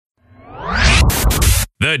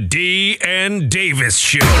The D and Davis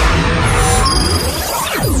Show.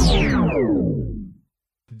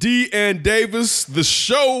 D and Davis, the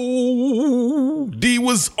show. D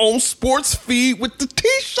was on Sports Feed with the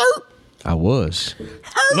T-shirt. I was.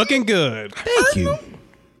 Looking good. Thank you.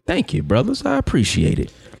 Thank you, brothers. I appreciate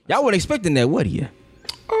it. Y'all weren't expecting that, what are you?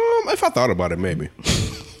 If I thought about it, maybe.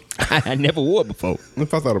 I never wore it before.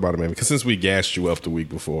 If I thought about it, maybe. Because since we gassed you up the week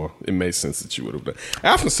before, it made sense that you would have done. I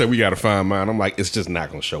often say we got to find mine. I'm like, it's just not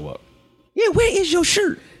going to show up. Yeah, where is your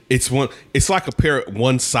shirt? It's like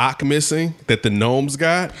one sock missing that the gnomes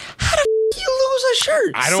got. How the you lose a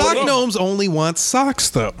shirt? I don't Sock know. gnomes only want socks,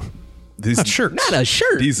 though. Not shirts. Not a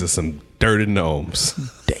shirt. These are some dirty gnomes.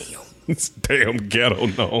 Damn. It's damn ghetto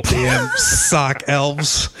gnomes. Damn sock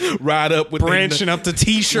elves. Ride up with Branching up to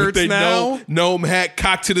T-shirts with now. Gnome hat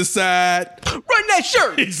cocked to the side. Run that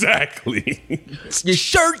shirt. Exactly. Your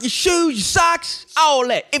shirt, your shoes, your socks, all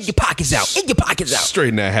that. Empty your pockets out. Empty your pockets out.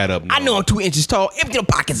 Straighten that hat up. I know I'm 2 inches tall. Empty the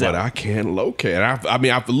pockets But out. I can't locate.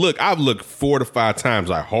 I've looked 4 to 5 times,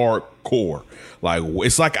 like hardcore. Like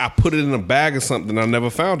it's like I put it in a bag or something. I never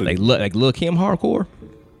found it. Like Lil Kim hardcore.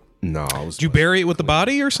 No, I was. Did you bury it with the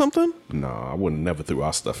body or something? No, I wouldn't never threw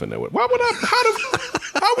our stuff in there. Why would I?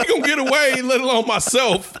 How we gonna get away? Let alone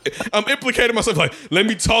myself. I'm implicating myself. Like, let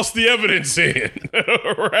me toss the evidence in.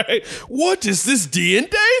 Right? What is this D and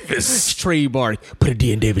Davis? Trademark. Put a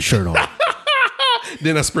D and Davis shirt on.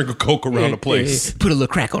 Then I sprinkle coke around the place. Put a little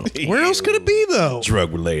crack on it. Where else could it be, though?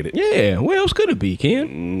 Drug related. Yeah, where else could it be,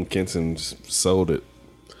 Ken? Kenton just sold it.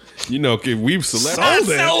 You know, we've I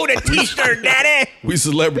sold a T-shirt, Daddy. We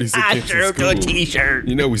celebrities at I Kenton sold a School. T-shirt.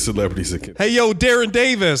 You know we celebrities at Kenton. Hey, yo, Darren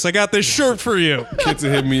Davis, I got this shirt for you.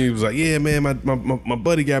 Kenton hit me. He was like, "Yeah, man, my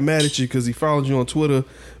buddy got mad at you because he followed you on Twitter,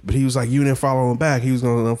 but he was like, you didn't follow him back. He was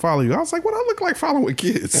gonna unfollow you." I was like, "What? I look like following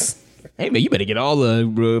kids." Hey, man, you better get all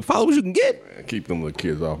the followers you can get. Keep them little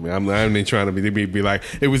kids off me. I ain't trying to be. They be like,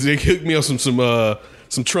 they hooked me up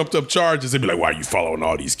some trumped up charges. They'd be like, "Why are you following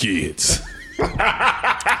all these kids?"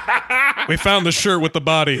 We found the shirt with the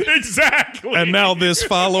body. Exactly. And now this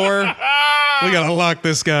follower, we got to lock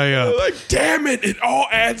this guy up. Like, damn it all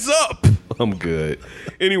adds up. I'm good.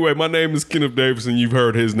 Anyway, my name is Kenneth Davis, and you've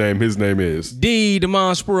heard his name. His name is D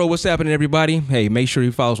Demond Spurl. What's happening, everybody? Hey, make sure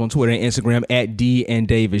you follow us on Twitter and Instagram at D and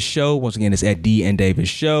Davis Show. Once again, it's at D and Davis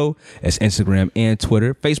Show. That's Instagram and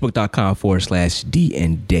Twitter. Facebook.com/D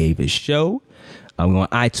and Davis Show. We're on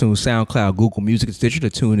iTunes, SoundCloud, Google Music, and Stitcher,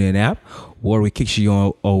 the TuneIn app. We're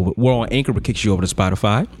on Anchor, but kicks you over to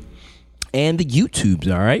Spotify. And the YouTubes,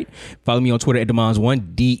 all right? Follow me on Twitter at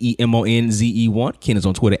Demons1, DEMONZE1. Ken is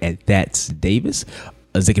on Twitter at That's Davis.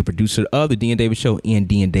 Executive producer of the D and Davis Show and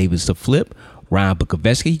D and Davis The Flip, Ryan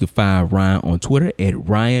Bukoveski. You can find Ryan on Twitter at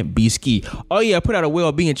Ryan B. Ski. Oh, yeah, I put out a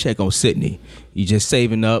well-being check on Sydney. You just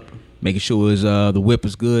saving up, making sure the whip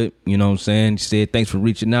is good. You know what I'm saying? He said thanks for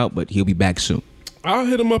reaching out, but he'll be back soon. I'll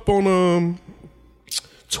hit him up on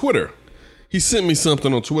Twitter. He sent me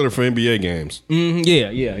something on Twitter for NBA games. Yeah.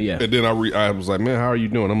 And then I was like, "Man, how are you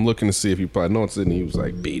doing?" I'm looking to see if you probably know it's in. He was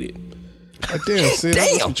like, "Beat it." Like, damn, Sid,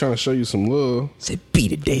 I must be trying to show you some love. Said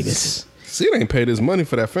beat it, Davis. Sid ain't paid his money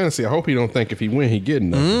for that fantasy. I hope he don't think if he win, he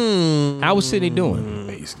getting nothing. How was Sydney doing?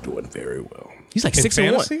 He's doing very well. He's like In 6-1.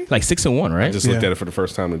 fantasy? Like 6-1, right? I just looked at it for the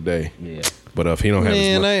first time today. Yeah. But if he don't have his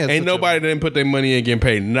Man, I money, had ain't such a- nobody that didn't put their money in getting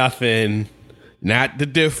paid nothing. Not the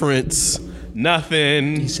difference.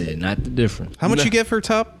 Nothing. He said not the difference. How much you get for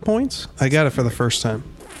top points? I got it for the first time.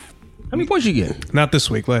 How many points you get? Not this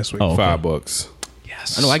week, last week. Oh, okay. $5.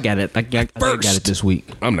 Yes. I know I got it. I got it this week.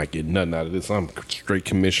 I'm not getting nothing out of this. I'm straight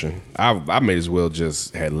commission. I may as well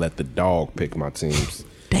just had let the dog pick my teams.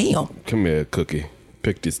 Damn. Come here, Cookie.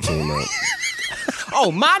 Pick this team up.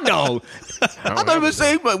 Oh, my dog. I thought you were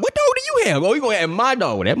saying, what dog do you have? Oh, you going to have my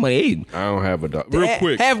dog with that money. I don't have a dog. Real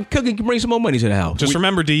quick. Have Cookie bring some more money to the house. Just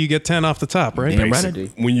remember, D, you get 10 off the top, right? Damn right I do.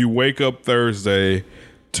 When you wake up Thursday,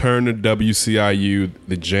 turn to WCIU,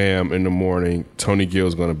 the Jam in the morning. Tony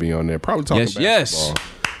Gill's going to be on there. Probably talking Yes. basketball.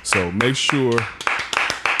 So make sure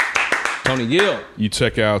Tony Gill. you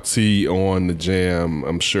check out T on the Jam.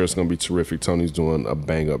 I'm sure it's going to be terrific. Tony's doing a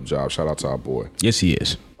bang-up job. Shout out to our boy. Yes, he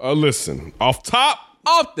is. Listen, off top.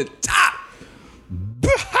 Off the top.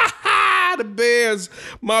 The Bears.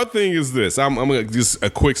 My thing is this. I'm going to just a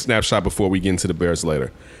quick snapshot before we get into the Bears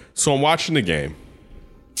later. So I'm watching the game,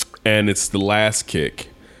 and it's the last kick.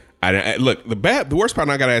 Look, the worst part,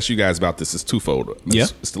 and I got to ask you guys about this, is twofold.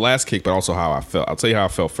 It's the last kick, but also how I felt. I'll tell you how I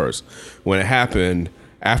felt first. When it happened,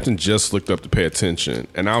 Afton just looked up to pay attention,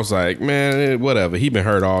 and I was like, man, whatever. He been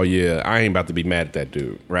hurt all year. I ain't about to be mad at that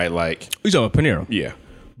dude, right? Like, He's on Panero. yeah.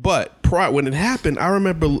 But when it happened, I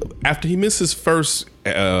remember after he missed his first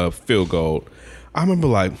field goal, I remember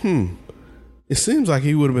like, it seems like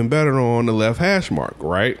he would have been better on the left hash mark,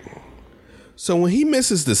 right? So when he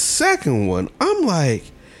misses the second one, I'm like,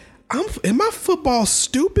 am I football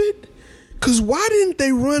stupid? Because why didn't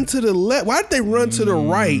they run to the left? Why did they run to the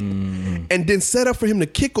right and then set up for him to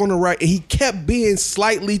kick on the right? And he kept being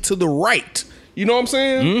slightly to the right. You know what I'm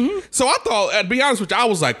saying? So I thought, to be honest with you, I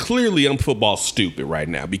was like, clearly I'm football stupid right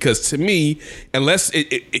now. Because to me, unless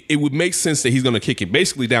it would make sense that he's going to kick it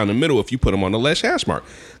basically down the middle if you put him on the left hash mark.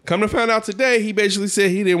 Come to find out today, he basically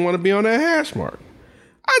said he didn't want to be on that hash mark.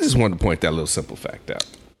 I just wanted to point that little simple fact out.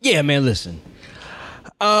 Yeah, man, listen.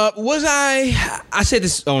 I said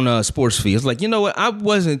this on Sports Feed. It's like, you know what? I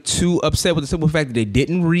wasn't too upset with the simple fact that they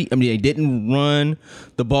didn't run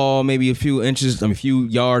the ball maybe a few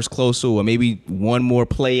yards closer, or maybe one more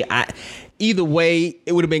play. Either way,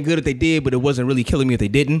 it would have been good if they did, but it wasn't really killing me if they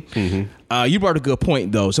didn't. You brought a good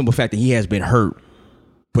point, though. Simple fact that he has been hurt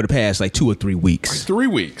for the past like 2 or 3 weeks. 3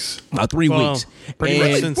 weeks. About 3 weeks. Pretty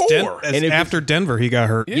much since after Denver, he got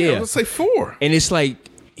hurt. Yeah, let's say 4. And it's like,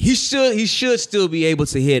 he should still be able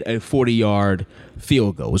to hit a 40-yard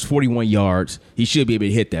field goal. It's 41 yards. He should be able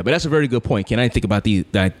to hit that. But that's a very good point, Ken. I didn't think about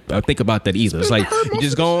that either. It's like, you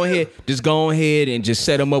just go ahead and just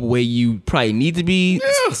set him up where you probably need to be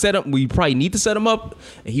set up. We probably need to set him up.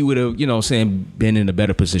 He would have, been in a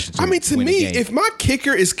better position. To me, if my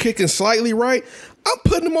kicker is kicking slightly right, I'm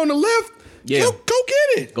putting him on the left. Yeah. Go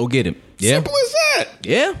get it. Go get him. Yeah. Simple as that.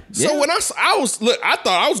 Yeah. So when I thought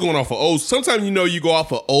I was going off of old. Sometimes you go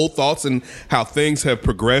off of old thoughts and how things have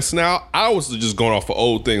progressed now. I was just going off of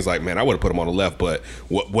old things like, man, I would have put him on the left, but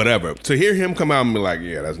whatever. To hear him come out and be like,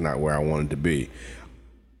 yeah, that's not where I wanted to be.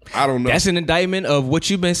 I don't know. That's an indictment of what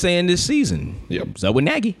you've been saying this season. Yep. So with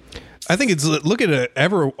Nagy. I think look at it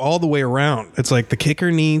all the way around. It's like the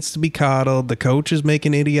kicker needs to be coddled. The coach is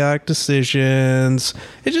making idiotic decisions.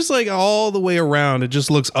 It's just like all the way around. It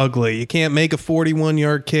just looks ugly. You can't make a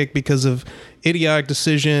 41-yard kick because of idiotic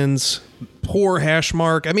decisions, poor hash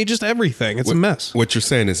mark. I mean, just everything. It's a mess. What you're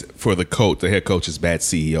saying is for the coach, the head coach is bad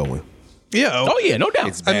CEOing. Yeah. Oh, yeah, no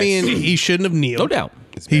doubt. I mean, he shouldn't have kneeled. No doubt.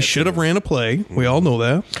 He should have ran a play. We all know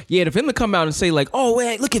that. Yeah, for him to come out and say like, "Oh,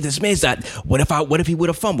 wait, look at this man! What if he would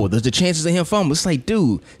have fumbled? There's the chances of him fumbling." It's like,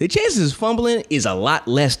 dude, the chances of fumbling is a lot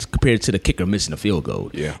less compared to the kicker missing a field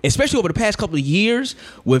goal. Yeah, especially over the past couple of years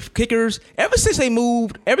with kickers. Ever since they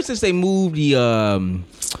moved the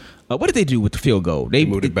what did they do with the field goal? They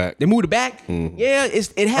moved it back. They moved it back. Mm-hmm. Yeah,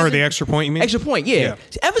 it has. Or the extra point, you mean? Extra point, yeah.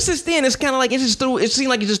 Ever since then, it's kind of like it seemed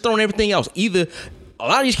like it's just throwing everything else. Either a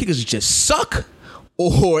lot of these kickers just suck,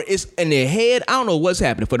 or it's in their head. I don't know what's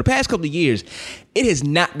happening. For the past couple of years, it has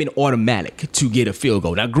not been automatic to get a field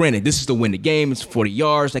goal. Now, granted, this is to win the game. It's 40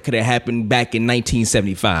 yards. That could have happened back in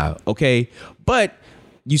 1975, okay? But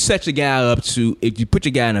you set your guy up to, if you put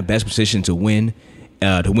your guy in the best position to win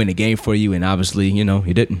the game for you, and obviously,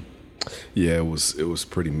 he didn't. Yeah, it was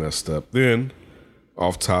pretty messed up. Then,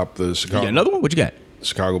 off top, the Chicago... You got another one? What you got?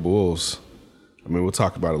 Chicago Bulls. I mean, we'll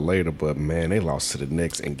talk about it later, but man, they lost to the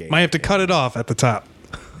Knicks and game. Might have to cut it off at the top.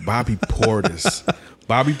 Bobby Portis.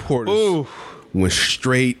 Ooh. Went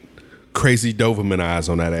straight crazy Doberman eyes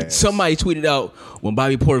on that ass. Somebody tweeted out when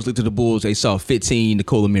Bobby Portis looked at the Bulls, they saw 15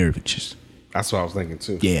 Nikola Mirovic. That's what I was thinking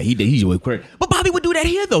too. Yeah, he did. He's way crazy. But Bobby would do that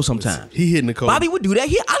here though sometimes. He hit Nikola. Bobby would do that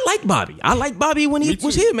here. I like Bobby when he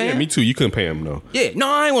was here, man. Yeah, me too. You couldn't pay him though. Yeah, no,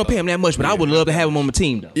 I ain't want to pay him that much, but I would love to have him on my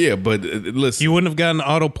team though. Yeah, but listen, You wouldn't have gotten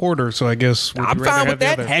Otto Porter, so I guess I'm fine with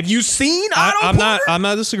that. Have you seen Otto Porter? I'm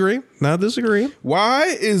not disagreeing. Not disagreeing. why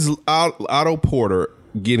is Otto Porter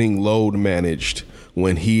getting load managed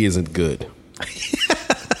when he isn't good?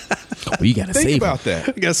 Well, you gotta Think save about him.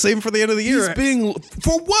 that. You got to save him for the end of the year. He's being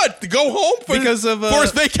for what? To go home for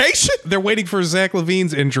his vacation? They're waiting for Zach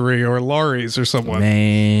LaVine's injury or Laurie's or someone.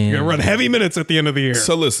 Man, You're gonna run heavy minutes at the end of the year.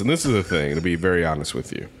 So listen, this is the thing. To be very honest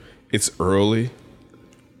with you, it's early.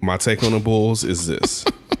 My take on the Bulls is this: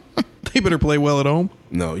 They better play well at home.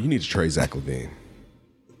 no, you need to trade Zach LaVine.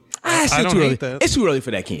 I don't too early. hate that. It's too early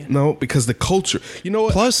for that, Ken. No, because the culture. You know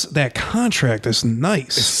what? Plus, that contract is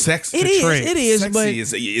nice. Sexy. It is. trade. It is. But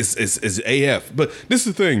Sexy is AF. But this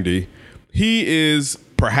is the thing, D. He is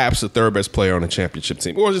perhaps the third best player on a championship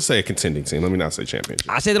team, or just say a contending team. Let me not say championship.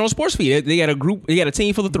 I said that on Sports Feed. They got a group. They got a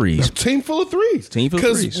team full of threes. Team full of threes.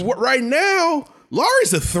 Because right now,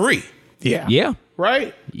 Laurie's a 3. Yeah. Yeah.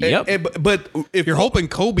 Right? Yep. But if You're hoping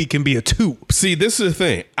Kobe can be a 2. see, this is the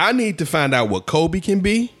thing. I need to find out what Kobe can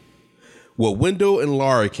be, what Wendell and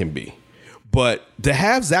Laurie can be. But to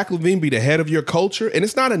have Zach LaVine be the head of your culture, and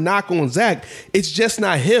it's not a knock on Zach, it's just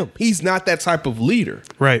not him. He's not that type of leader.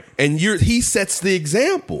 Right. And he sets the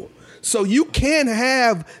example. So you can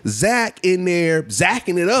have Zach in there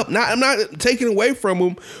zacking it up. I'm not taking away from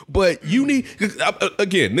him, but you need,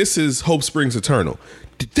 again, this is Hope Springs Eternal.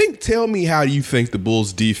 Tell me how you think the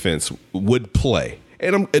Bulls defense would play.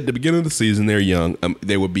 And at the beginning of the season, they're young.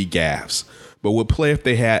 They would be gaffes. But would play if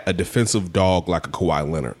they had a defensive dog like a Kawhi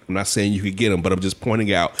Leonard. I'm not saying you could get him, but I'm just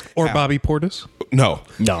pointing out. Or Bobby Portis? No.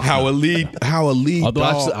 How a lead Although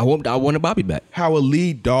dog. I wanted Bobby back. How a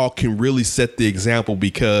lead dog can really set the example,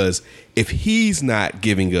 because if he's not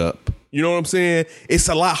giving up, you know what I'm saying? It's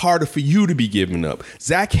a lot harder for you to be giving up.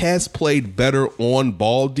 Zach has played better on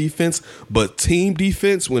ball defense, but team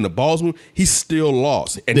defense, when the ball's moving, he's still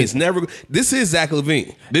lost. And it's never. This is Zach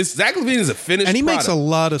LaVine. Zach LaVine is a finished And he product. makes a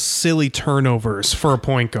lot of silly turnovers for a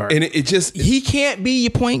point guard. And it just. He can't be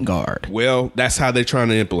your point guard. Well, that's how they're trying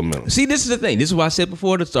to implement him. See, this is the thing. This is what I said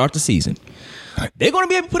before to start the season. They're going to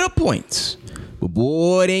be able to put up points. But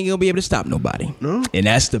boy, they ain't going to be able to stop nobody. No. And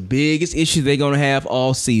that's the biggest issue they're going to have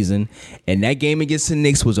all season. And that game against the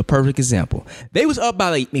Knicks was a perfect example. They was up by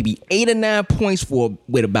like maybe 8 or 9 points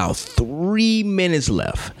with about 3 minutes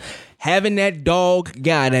left. Having that dog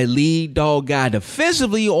guy, that lead dog guy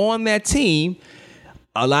defensively on that team,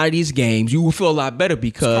 a lot of these games you will feel a lot better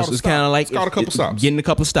because it's kind of like a couple stops. Getting a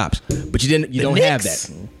couple stops. But you don't have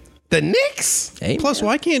that. The Knicks. Hey, Plus,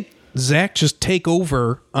 why can't Zach just take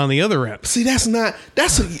over on the other end? See, that's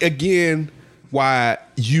again why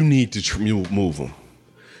you need to move him.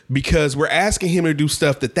 Because we're asking him to do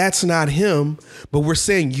stuff that's not him, but we're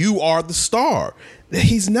saying you are the star.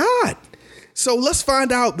 He's not. So let's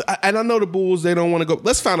find out. And I know the Bulls, they don't want to go.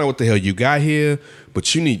 Let's find out what the hell you got here.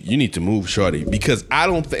 But you need to move Shorty, because I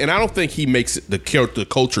don't think he makes the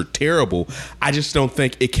culture terrible. I just don't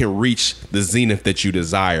think it can reach the zenith that you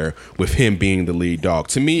desire with him being the lead dog.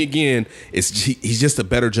 To me, again, he's just a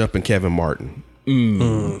better jumping Kevin Martin.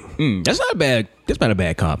 That's not bad. That's not a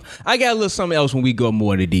bad comp. I got a little something else when we go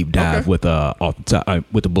more to deep dive with off the top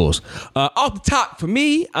with the Bulls. Off the top for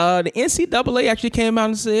me, the NCAA actually came out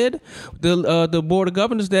and said the board of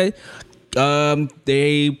governors that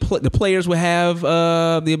the players will have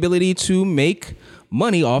the ability to make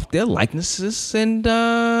money off their likenesses and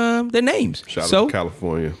their names. Shout out to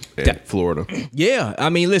California and Florida. Yeah, I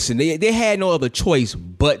mean, listen, they had no other choice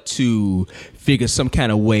but to figure some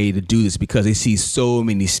kind of way to do this, because they see so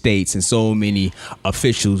many states and so many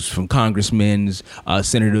officials, from congressmen,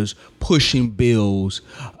 senators, pushing bills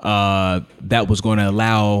that was going to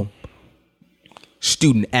allow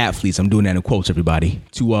student athletes, I'm doing that in quotes, everybody,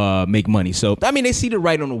 to make money. So, I mean, they see the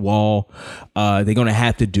writing on the wall. They're going to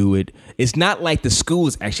have to do it. It's not like the school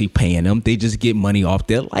is actually paying them. They just get money off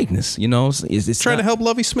their likeness, you know? It's trying to help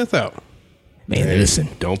Lovie Smith out. Man, listen.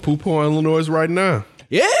 Don't poo-poo on Illinois right now.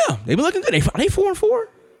 Yeah, they've been looking good. Are they 4-4? Are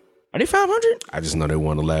they 500? I just know they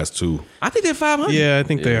won the last two. I think they're 500. Yeah, I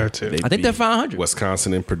think they are too. I think they're 500.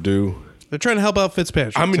 Wisconsin and Purdue. They're trying to help out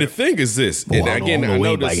Fitzpatrick. I mean, the thing is this, and again, I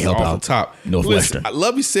know this is off the top. Northwestern. Listen,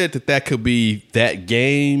 Lovie said that could be that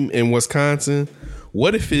game in Wisconsin.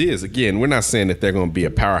 What if it is? Again, we're not saying that they're going to be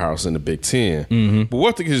a powerhouse in the Big Ten, but what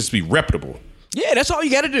if they could just be reputable? Yeah, that's all you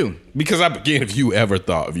got to do. Because if you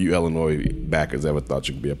Illinois backers ever thought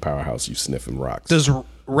you could be a powerhouse, you sniffing rocks. Does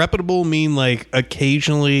reputable mean like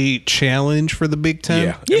occasionally challenge for the Big Ten?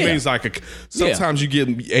 Yeah. It means like sometimes you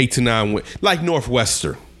get 8 to 9 wins, like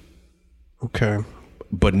Northwestern. Okay.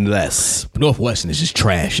 But less. Northwestern is just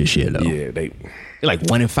trash this year, though. Yeah, they're like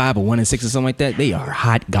 1-5 or 1-6 or something like that. They are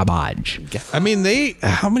hot garbage. I mean,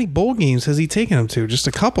 how many bowl games has he taken them to? Just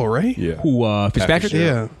a couple, right? Yeah. Who, Fitzpatrick?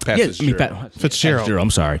 Yeah. Fitzgerald. I'm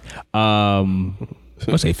sorry. I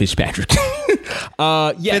say Fitzpatrick.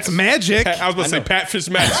 Yes. It's magic. I was going to say Pat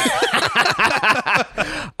Fitzmagic.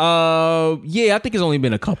 Yeah, I think it's only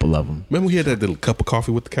been a couple of them. Remember we had that little cup of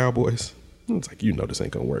coffee with the Cowboys? It's like, this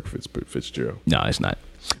ain't going to work, Fitzgerald. No, it's not.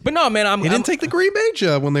 But no, man, He didn't take the Green Bay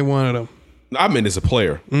job when they wanted him. I mean, as a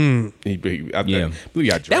player. I believe he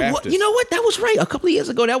got drafted. You know what? That was right. A couple of years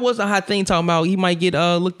ago, that was a hot thing talking about he might get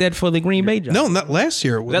looked at for the Green Bay job. No, not last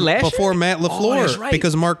year. Was that last before year? Matt LaFleur, that's right.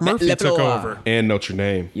 because Mark Murphy took over. And Notre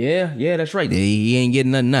Dame. Yeah, that's right. He ain't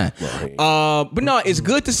getting nothing now. But no, it's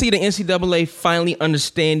good to see the NCAA finally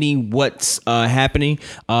understanding what's happening.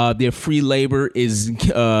 Their free labor is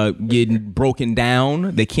getting broken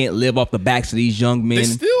down. They can't live off the backs of these young men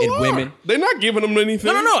and women. They're not giving them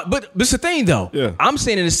anything. No. But this is the thing, though. Yeah. I'm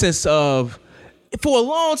saying in the sense of, for a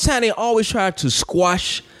long time, they always tried to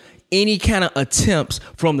squash any kind of attempts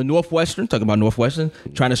from the Northwestern, talking about Northwestern,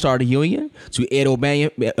 trying to start a union, to Ed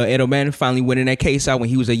O'Bannon finally winning that case out when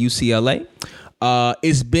he was at UCLA.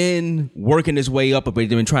 It's been working its way up, but they've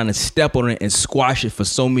been trying to step on it and squash it for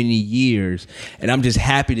so many years. And I'm just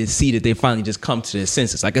happy to see that they finally just come to their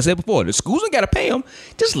senses. Like I said before, the schools ain't got to pay them.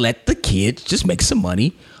 Just let the kids just make some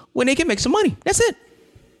money when they can make some money. That's it.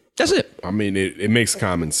 That's it. I mean, it makes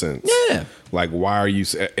common sense. Yeah. Like, why are you?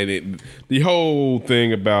 And the whole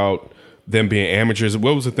thing about them being amateurs.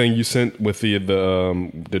 What was the thing you sent with the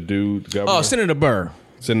dude? Governor? Oh, Senator Burr.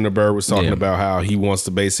 Senator Burr was talking about how he wants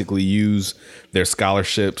to basically use their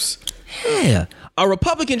scholarships. Yeah. A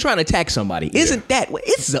Republican trying to attack somebody. Isn't that?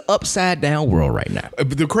 It's the upside down world right now.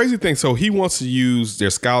 But the crazy thing, so he wants to use their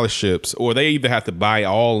scholarships, or they either have to buy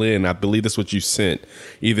all in. I believe that's what you sent.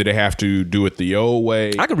 Either they have to do it the old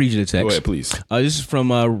way. I can read you the text. Go ahead, please. This is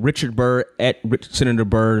from Richard Burr at Senator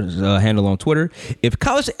Burr's handle on Twitter. If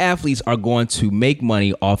college athletes are going to make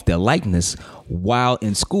money off their likeness while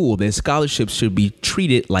in school, their scholarships should be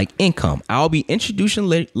treated like income. I'll be introducing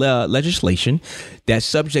legislation that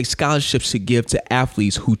subjects scholarships to give to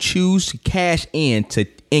athletes who choose to cash in to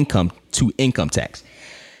income tax.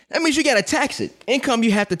 That means you got to tax it. Income,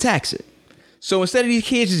 you have to tax it. So instead of the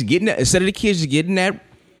kids just getting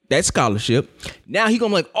that scholarship, now he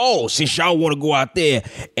gonna be like, oh, since y'all want to go out there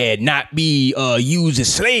and not be used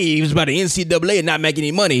as slaves by the NCAA and not make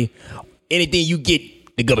any money, anything you get,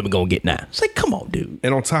 the government gonna get now. It's like, come on, dude.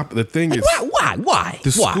 And on top of the thing is, why?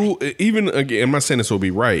 The school, even again, I'm not saying this will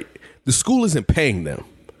be right. The school isn't paying them.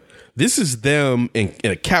 This is them in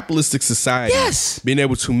a capitalistic society, being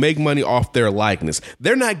able to make money off their likeness.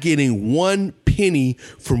 They're not getting one penny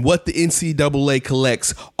from what the NCAA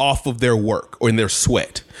collects off of their work or in their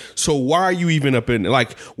sweat. So why are you even up in,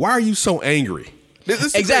 like, why are you so angry? This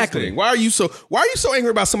is exactly. Why are you so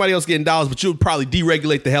angry about somebody else getting dollars, but you'll probably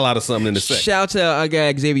deregulate the hell out of something in the second? Shout out to our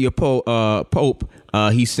guy Xavier Pope.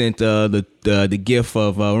 He sent the gif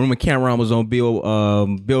of remember Cameron was on Bill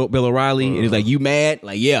O'Reilly, and he's like, "You mad?"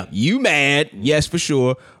 Like, yeah, you mad? Yes, for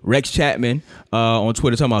sure. Rex Chapman on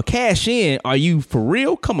Twitter talking about cash in. Are you for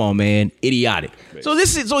real? Come on, man, idiotic. So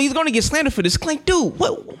he's going to get slandered for this. Like, dude,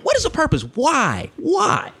 what is the purpose? Why?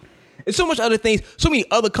 There's so much other things, so many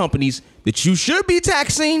other companies that you should be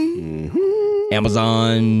taxing. Mm-hmm.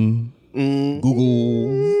 Amazon,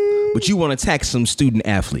 Google, but you want to tax some student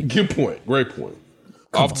athlete. Good point. Great point.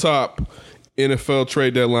 Off top, NFL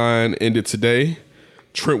trade deadline ended today.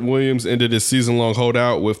 Trent Williams ended his season-long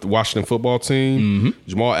holdout with the Washington football team. Mm-hmm.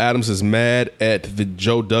 Jamal Adams is mad at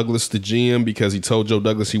Joe Douglas, the GM, because he told Joe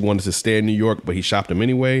Douglas he wanted to stay in New York, but he shopped him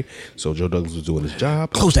anyway. So Joe Douglas was doing his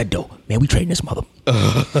job. Close that door. Man, we trading this mother.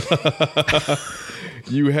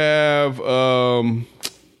 You have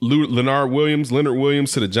Leonard Williams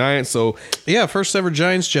to the Giants. So yeah, first ever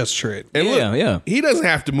Giants Jets trade. And look, he doesn't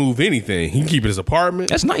have to move anything. He can keep it his apartment.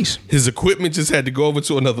 That's nice. His equipment just had to go over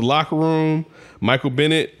to another locker room. Michael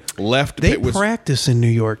Bennett left. They practice in New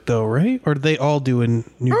York though, right? Or do they all do in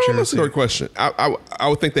New Jersey? That's a good question. I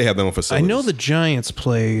would think they have their own facilities. I know the Giants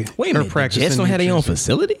play. Wait a minute, the Jets don't have their own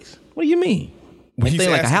facilities? What do you mean? Like a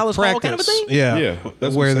Hallis Hall kind of a thing? Yeah.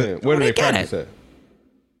 That's where do they practice at?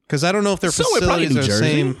 Because I don't know if their facilities are the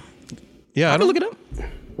same. Yeah, I can look it up.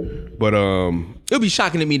 But it'll be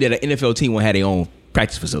shocking to me that an NFL team won't have their own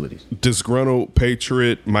practice facilities. Disgruntled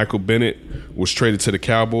Patriot Michael Bennett was traded to the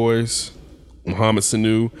Cowboys. Mohamed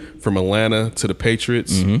Sanu from Atlanta to the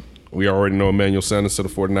Patriots. Mm-hmm. We already know Emmanuel Sanders to the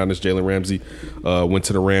 49ers. Jalen Ramsey went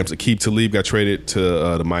to the Rams. Aqib Talib got traded to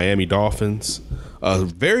the Miami Dolphins.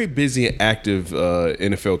 Very busy and active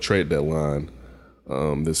NFL trade deadline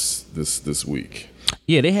this week.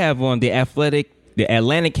 Yeah, they have on the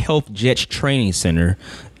Atlantic Health Jets Training Center.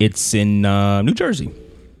 It's in New Jersey.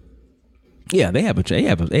 Yeah, they have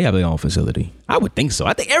their own facility. I would think so.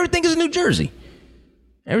 I think everything is in New Jersey.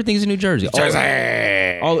 Everything's in New Jersey.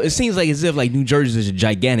 It seems like as if like New Jersey is a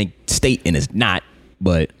gigantic state, and it's not.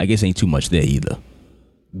 But I guess ain't too much there either.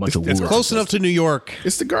 It's close enough to New York.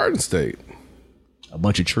 It's the Garden State. A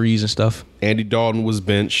bunch of trees and stuff. Andy Dalton was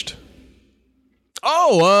benched.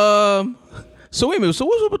 So wait a minute. So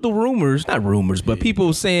what's up with the rumors? Not rumors, but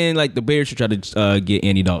people saying like the Bears should try to get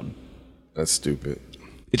Andy Dalton. That's stupid.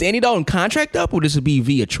 Is Andy Dalton contract up, or this would be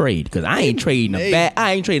via trade? Because I ain't trading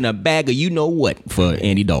a bag of you know what for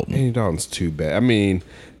Andy Dalton. Andy Dalton's too bad. I mean,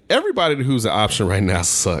 everybody who's an option right now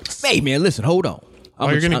sucks. Hey man, listen, hold on. All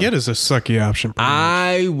you're gonna get is a sucky option.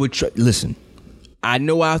 I would listen. I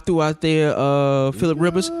know I threw out there Phillip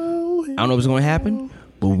Rivers. I don't know what's going to happen,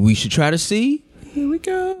 but we should try to see. Here we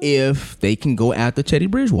go. If they can go after Teddy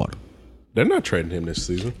Bridgewater. They're not trading him this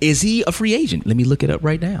season. Is he a free agent? Let me look it up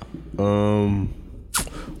right now.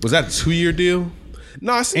 Was that a 2-year deal?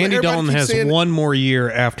 No, I see Andy everybody Dalton keeps has saying- one more year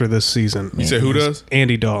after this season. You said who does?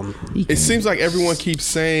 Andy Dalton. It seems like everyone keeps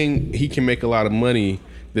saying he can make a lot of money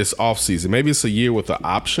this offseason. Maybe it's a year with an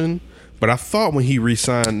option, but I thought when he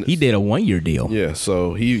re-signed, He did a 1-year deal. yeah.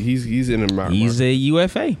 So he's in the market. He's a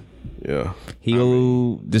UFA. Yeah.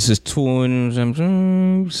 This is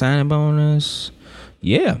 2 signing bonus.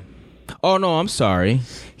 Yeah. Oh no, I'm sorry.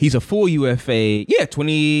 He's a full UFA. Yeah,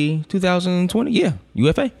 2020. Yeah,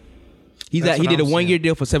 UFA. He did a 1-year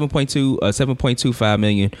deal for $7.25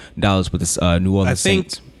 million with the New Orleans I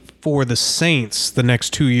think Saints. for the Saints, the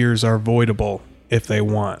next 2 years are voidable if they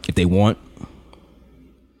want. If they want.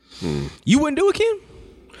 You wouldn't do it, Ken?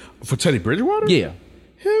 For Teddy Bridgewater? Yeah.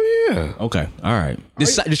 Hell yeah. Okay. All right.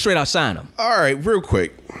 Just straight out sign him. All right, real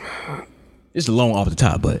quick. It's a loan off the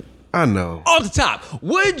top, but I know. off the top,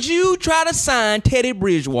 would you try to sign Teddy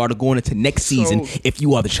Bridgewater going into next season if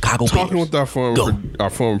you are the Chicago Bears? Talking with our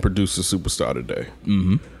former producer superstar today.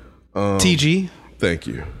 TG? Thank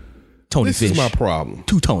you. Tony This Fish. is my problem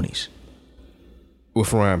 2 Tonys.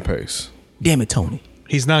 with Ryan Pace. Damn it, Tony.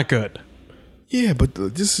 He's not good. Yeah, but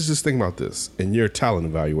just think about this. And you're a talent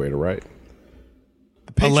evaluator, right?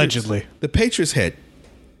 The Patriots- Allegedly. The Patriots had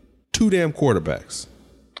 2 damn quarterbacks,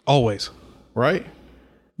 Always. right?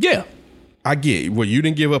 Yeah. I get it. Well, you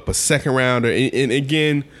didn't give up a second rounder, and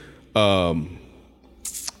again,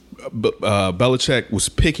 Belichick was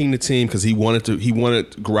picking the team because he wanted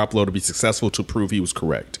Garoppolo to be successful to prove he was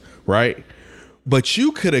correct, right? But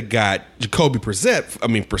you could have got Jacoby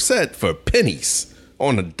Brissett for pennies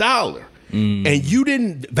on a dollar, and you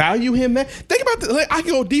didn't value him. Man, think about that. I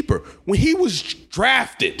can go deeper. When he was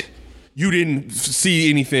drafted, you didn't see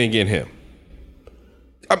anything in him.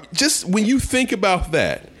 Just when you think about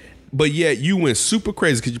that, but yet you went super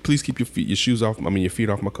crazy. Could you please keep your feet off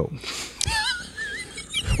my coat?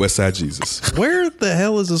 Westside Jesus. Where the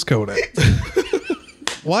hell is this coat at?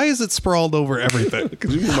 Why is it sprawled over everything?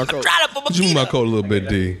 Could you move my coat? Could you move my coat a little bit,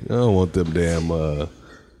 D? I don't want them damn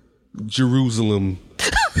Jerusalem.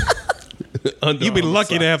 You'd be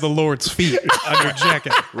lucky to have the Lord's feet on your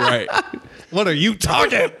jacket. Right. What are you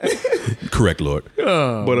talking? Correct, Lord.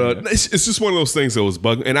 But it's just one of those things that was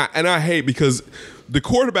bugging, and I hate because the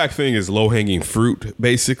quarterback thing is low hanging fruit,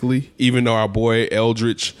 basically. Even though our boy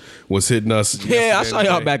Eldridge was hitting us. Yeah, I saw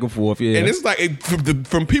y'all back and forth. Yeah, and it's like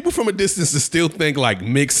from people from a distance to still think like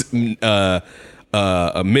Mitch is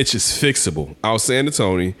fixable. I was saying to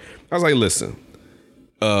Tony, I was like, listen.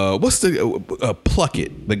 What's the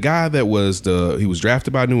Pluckett? The guy that he was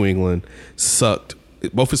drafted by New England, sucked.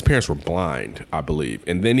 Both his parents were blind, I believe,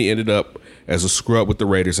 and then he ended up as a scrub with the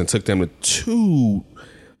Raiders and took them to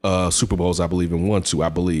 2 Super Bowls, I believe, and won 2, I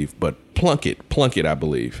believe. But Plunkett, I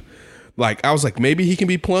believe. Like I was like, maybe he can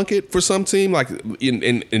be Plunkett for some team. Like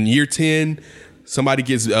in year 10. Somebody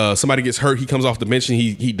gets hurt. He comes off the bench and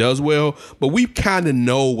he does well. But we kind of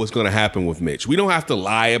know what's going to happen with Mitch. We don't have to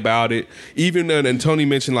lie about it. Even and Tony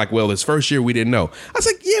mentioned like, well, his first year we didn't know. I was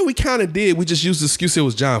like, yeah, we kind of did. We just used the excuse it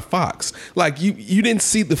was John Fox. Like you didn't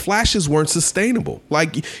see the flashes weren't sustainable.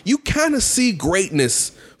 Like you kind of see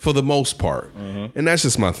greatness for the most part, and that's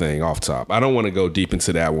just my thing off top. I don't want to go deep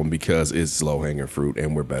into that one because it's low hanging fruit,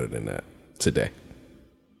 and we're better than that today.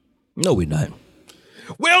 no, we're not.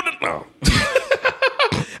 Well, no.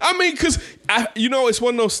 I mean, because, it's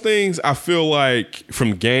one of those things I feel like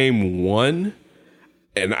from game 1,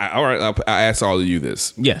 and I asked all of you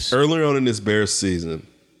this. Yes. Earlier on in this Bears season,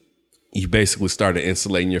 you basically started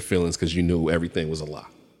insulating your feelings because you knew everything was a lie.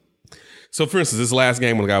 So, for instance, this last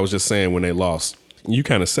game when the guy was just saying when they lost, you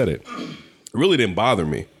kind of said it. It really didn't bother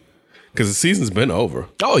me because the season's been over.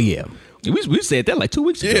 Oh yeah, we said that like 2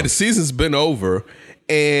 weeks ago. Yeah, the season's been over.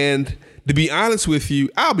 And to be honest with you,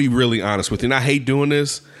 I'll be really honest with you. And I hate doing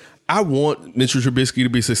this. I want Mitchell Trubisky to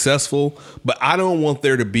be successful, but I don't want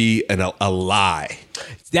there to be a lie.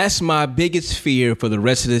 That's my biggest fear for the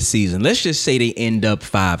rest of the season. Let's just say they end up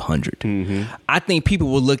 500. I think people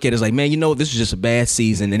will look at it as like, man, this is just a bad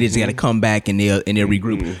season, and they just got to come back and they'll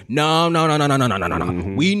regroup. No.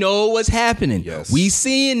 We know what's happening. Yes. We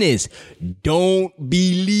seeing this. Don't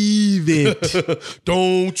believe it.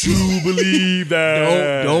 Don't you believe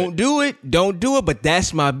that? Don't do it. Don't do it. But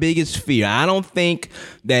that's my biggest fear. I don't think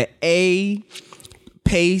that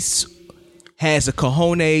Pace has the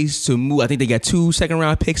cojones to move. I think they got 2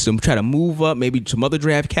 second-round picks to try to move up, maybe some other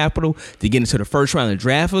draft capital to get into the first round and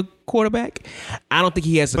draft a quarterback. I don't think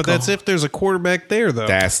he has the But that's if there's a quarterback there, though.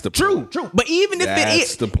 That's the point. True. But even if it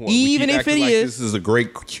is, the point. even if it like is, this is a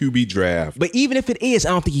great QB draft. but even if it is, I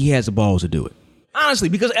don't think he has the balls to do it. Honestly,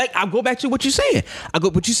 because I'll go back to what you're saying.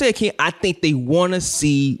 Ken. I think they want to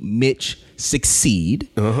see Mitch succeed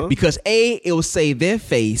because A, it will save their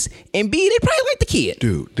face, and B, they probably like the kid.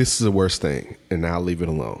 Dude, this is the worst thing, and I'll leave it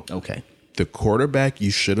alone. Okay. The quarterback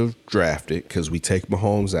you should have drafted, because we take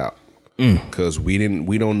Mahomes out. Because we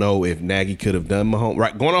don't know if Nagy could have done Mahomes.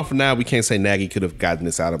 Right, going off of now, we can't say Nagy could have gotten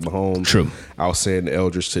this out of Mahomes. True. I was saying to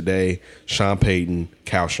Eldridge today, Sean Payton,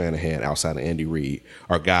 Kyle Shanahan, outside of Andy Reid,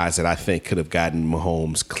 are guys that I think could have gotten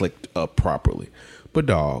Mahomes clicked up properly. But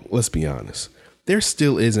dog, let's be honest. There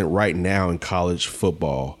still isn't right now in college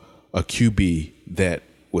football a QB that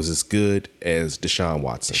was as good as Deshaun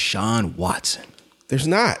Watson. Deshaun Watson. There's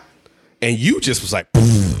not. And you just was like,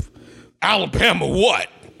 Alabama what?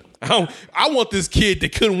 I want this kid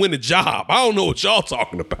that couldn't win a job. I don't know what y'all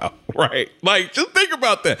talking about, right? Like, just think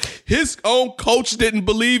about that. His own coach didn't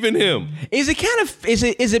believe in him. Is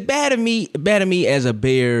it bad of me as a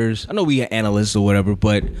Bears? I know we are analysts or whatever,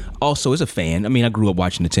 but also as a fan. I mean, I grew up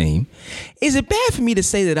watching the team. Is it bad for me to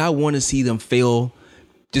say that I want to see them fail?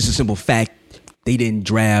 Just a simple fact, they didn't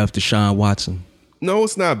draft Deshaun Watson. No,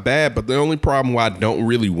 it's not bad, but the only problem why I don't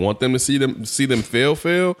really want them to see them fail.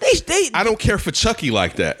 I don't care for Chucky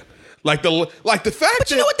like that. Like the fact but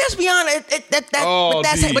you know what? That's beyond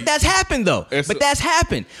but that's happened though. That's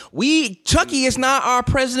happened. Chucky is not our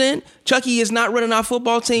president. Chucky is not running our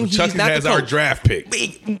football team. Chucky has our draft pick.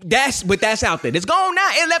 That's out there. It's gone now.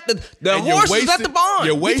 It left the horses left the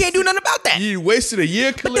barn. We can't do nothing about that. You wasted a year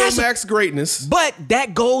of Khalil Mack's greatness. But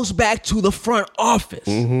that goes back to the front office.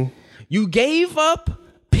 Mm-hmm. You gave up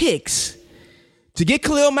picks to get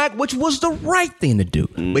Khalil Mack, which was the right thing to do,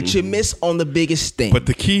 but you missed on the biggest thing. But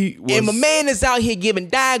the key was... And my man is out here giving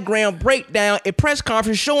diagram breakdown at press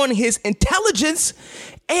conference, showing his intelligence,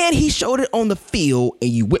 and he showed it on the field,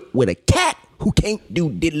 and you went with a cat who can't do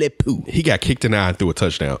diddly poo. He got kicked in the eye and threw a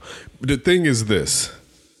touchdown. But the thing is this.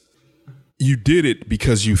 You did it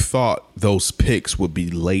because you thought those picks would be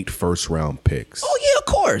late first-round picks. Oh, yeah, of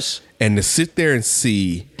course. And to sit there and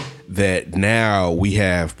see that now we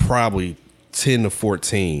have probably 10 to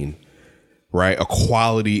 14, right? A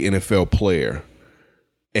quality NFL player.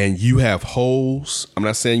 And you have holes. I'm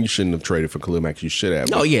not saying you shouldn't have traded for Khalil Mack. You should have.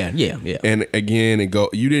 Oh, yeah. And again,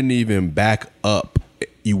 you didn't even back up.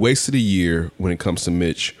 You wasted a year when it comes to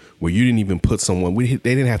Mitch where you didn't even put someone. They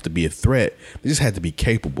didn't have to be a threat. They just had to be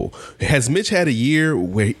capable. Has Mitch had a year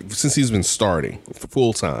since he's been starting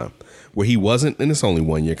full time where he wasn't, and it's only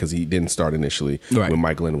 1 year because he didn't start initially when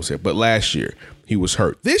Mike Glennon was here. But last year, he was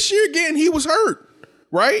hurt. This year, again, he was hurt,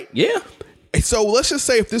 right? Yeah. And so let's just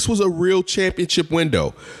say if this was a real championship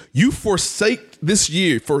window, you had forsaken this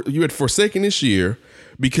year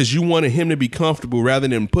because you wanted him to be comfortable rather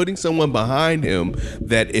than putting someone behind him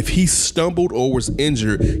that if he stumbled or was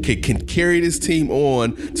injured can carry this team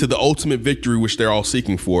on to the ultimate victory, which they're all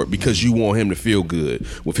seeking for, because you want him to feel good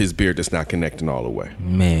with his beard that's not connecting all the way.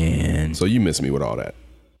 Man. So you miss me with all that.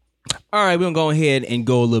 All right, we're going to go ahead and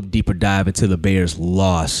go a little deeper dive into the Bears'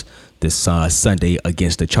 loss this Sunday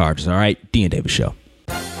against the Chargers. All right, D and Davis Show.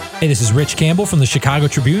 Hey, this is Rich Campbell from the Chicago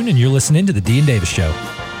Tribune, and you're listening to the D and Davis Show.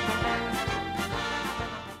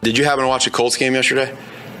 Did you happen to watch a Colts game yesterday?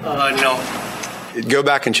 No. Go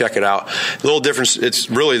back and check it out. A little difference. It's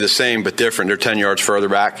really the same, but different. They're 10 yards further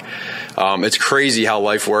back. It's crazy how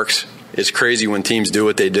life works. It's crazy when teams do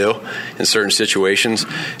what they do in certain situations.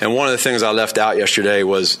 And one of the things I left out yesterday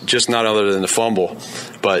was just not other than the fumble,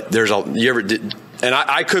 but and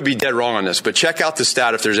I could be dead wrong on this, but check out the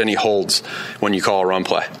stat if there's any holds when you call a run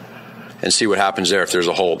play and see what happens there if there's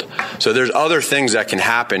a hold. So there's other things that can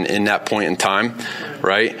happen in that point in time,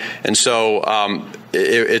 right? And so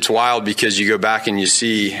it's wild because you go back and you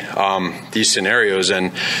see these scenarios.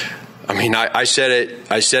 And, I mean, I said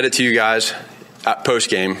it to you guys at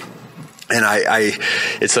post-game. And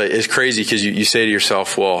it's crazy because you say to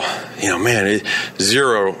yourself, well, man,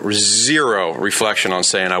 zero reflection on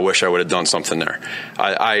saying I wish I would have done something there.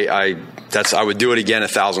 I would do it again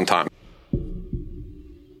 1,000 times.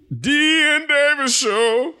 D and Davis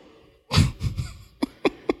Show.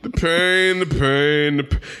 The pain.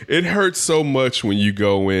 It hurts so much when you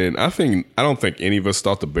go in. I don't think any of us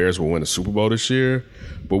thought the Bears would win a Super Bowl this year,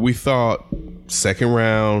 but we thought second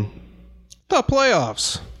round. Thought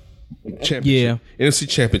playoffs. Championship. NFC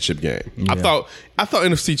Championship game. Yeah. I thought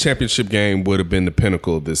NFC Championship game would have been the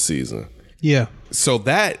pinnacle of this season. Yeah. So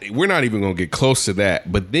that we're not even going to get close to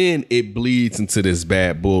that, but then it bleeds into this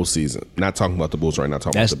bad Bulls season. Not talking about the Bulls right now.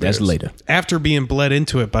 Talking about the Bears. That's later. After being bled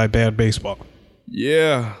into it by bad baseball.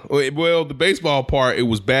 Yeah. Well, the baseball part, it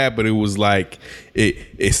was bad, but it was like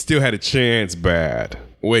it still had a chance bad.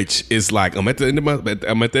 which is like I'm at the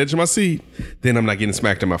edge of my seat, then I'm not getting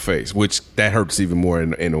smacked in my face, which that hurts even more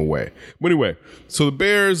in a way. But anyway, so the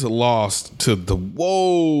Bears lost to the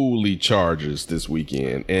woefully Chargers this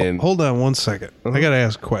weekend, and Hold on one second. I got to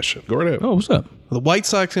ask a question. go right ahead. Oh, what's up? The White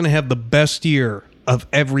Sox going to have the best year of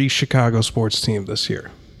every Chicago sports team this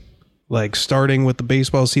year. Like starting with the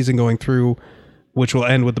baseball season going through, which will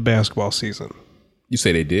end with the basketball season. You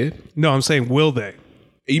say they did? No, I'm saying will they?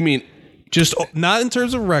 You mean Just not in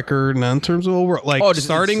terms of record, not in terms of overall. Like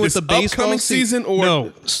starting with this the baseball upcoming season, or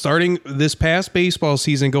no, starting this past baseball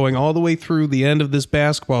season, going all the way through the end of this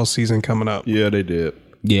basketball season coming up. Yeah, they did.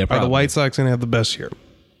 Yeah, Are probably. the White Sox going to have the best year?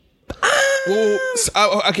 Well,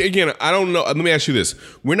 okay. Again, I don't know. Let me ask you this: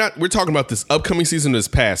 we're talking about this upcoming season, this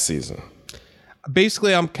past season.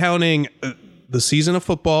 Basically, I'm counting the season of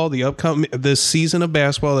football, this season of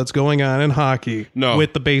basketball that's going on in hockey,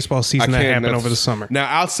 with the baseball season that happened over the summer. Now,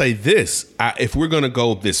 I'll say this: if we're going to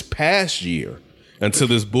go this past year until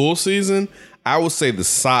this bull season, I would say the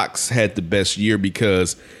Sox had the best year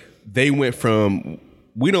because they went from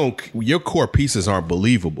your core pieces aren't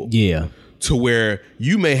believable, to where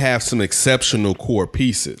you may have some exceptional core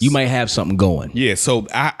pieces. You might have something going. Yeah, so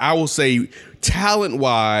I will say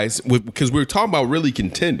talent-wise, because we're talking about really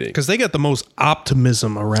contending. Because they got the most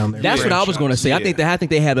optimism around there. That's what I was going to say. Yeah. I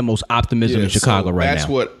think they have the most optimism in Chicago so right that's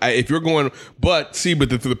now. what if you're going. But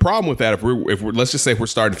the problem with that, if we're let's just say if we're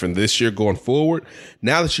starting from this year going forward,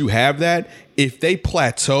 now that you have that, if they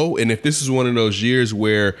plateau, and if this is one of those years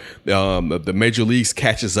where the major leagues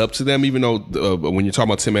catches up to them, even though when you're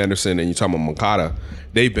talking about Tim Anderson and you're talking about Moncada,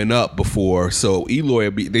 they've been up before, so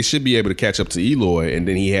Eloy, they should be able to catch up to Eloy, and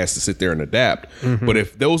then he has to sit there and adapt. But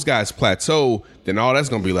if those guys plateau, then all that's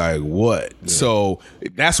going to be like, what? Yeah. So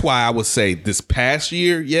that's why I would say this past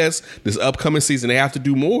year, yes, this upcoming season, they have to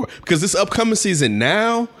do more. Because this upcoming season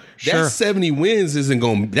now, that 70 wins isn't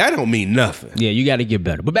going, that don't mean nothing. Yeah, you got to get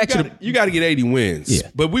better. But you got to get 80 wins. Yeah.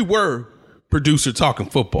 But we were producer talking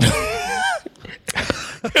football.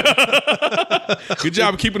 Good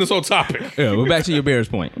job of keeping us on topic. Yeah, we're back to your Bears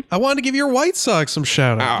point. I wanted to give your White Sox some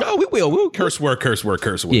shout out. No, we will. We'll curse word.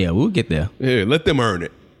 Yeah, we'll get there. Yeah, let them earn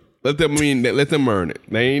it. Let them earn it.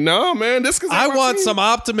 They ain't no man. This I want some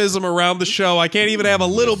optimism around the show. I can't even have a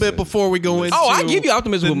little bit before we go into. I give you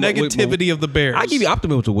optimism. The negativity of the Bears. I give you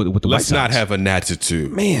optimism with the White Sox. Let's not have an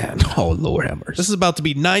attitude, man. Oh Lord have mercy. This is about to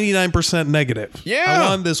be 99% negative. Yeah, I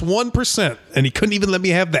won this 1%, and he couldn't even let me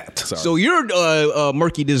have that. Sorry. So you're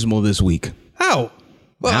murky dismal this week. How?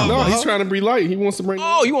 Well, no, he's trying to be light. He wants to bring.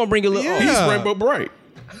 Oh, you want to bring a little? Yeah. He's rainbow bright.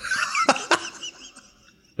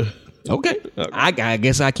 Okay. I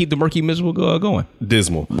guess I keep the murky miserable going.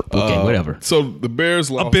 Dismal. Okay, whatever. So the Bears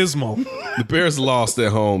lost. Abysmal. The Bears lost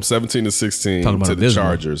at home 17-16 to the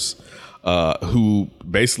Chargers, who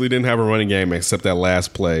basically didn't have a running game except that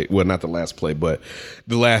last play. Well, not the last play, but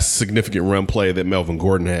the last significant run play that Melvin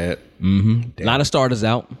Gordon had. Mm-hmm. A lot of starters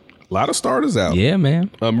out. Yeah, man.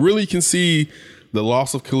 Really can see the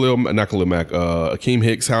loss of Akeem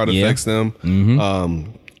Hicks, how it affects them.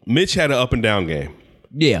 Mm-hmm. Mitch had an up and down game.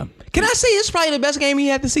 Yeah. Can I say it's probably the best game he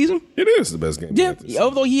had this season? It is the best game. Yeah,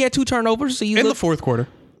 although he had 2 turnovers. So in the fourth quarter.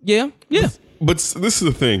 Yeah. But this is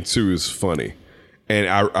the thing, too, is funny. And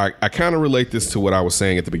I kind of relate this to what I was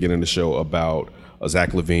saying at the beginning of the show about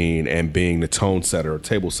Zach LaVine and being the tone setter or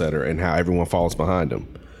table setter and how everyone follows behind him.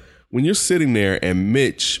 When you're sitting there and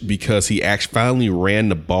Mitch, because he actually finally ran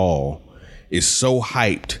the ball, is so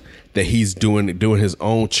hyped that he's doing his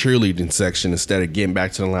own cheerleading section instead of getting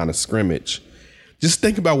back to the line of scrimmage. Just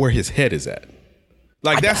think about where his head is at.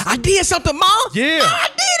 Like I did something, Mom. Yeah, I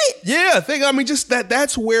did it. Yeah, just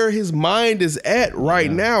that's where his mind is at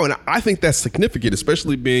right now, and I think that's significant,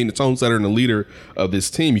 especially being the tone setter and the leader of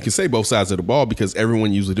this team. You can say both sides of the ball because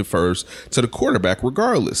everyone usually defers to the quarterback,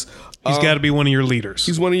 regardless. He's got to be one of your leaders.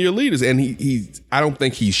 He's one of your leaders, and I don't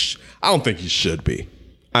think he should be.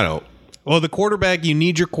 I don't. Well, the quarterback, you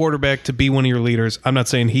need your quarterback to be one of your leaders. I'm not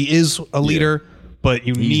saying he is a leader. But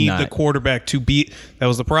you need the quarterback to be. That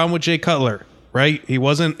was the problem with Jay Cutler, right? He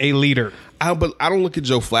wasn't a leader. But I don't look at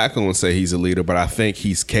Joe Flacco and say he's a leader, but I think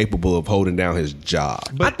he's capable of holding down his job.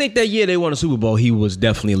 But I think that year they won a Super Bowl, he was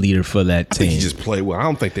definitely a leader for that team. He just played well. I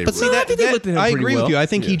don't think they. But see, I agree with you. I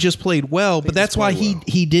think he just played well, but that's why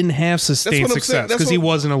he didn't have sustained success because he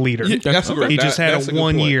wasn't a leader. Yeah, he just had a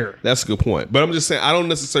 1 year. That's a good point. But I'm just saying I don't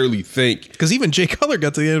necessarily think because even Jay Cutler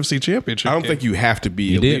got to the NFC Championship. I don't think you have to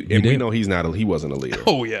be a leader, and we know he's not. He wasn't a leader.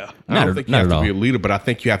 Oh yeah, I don't think you have to be a leader, but I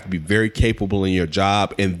think you have to be very capable in your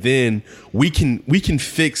job, and then we can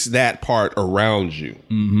fix that part around you.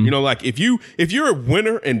 You know, like if you're a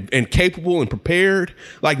winner and capable and prepared,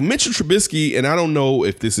 like Mitchell Trubisky, and I don't know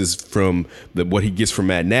if this is from what he gets from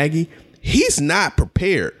Matt Nagy, he's not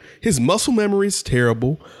prepared. His muscle memory is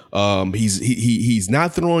terrible. He's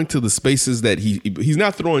not throwing to the spaces that he's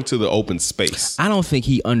not throwing to the open space. I don't think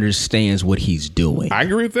he understands what he's doing. I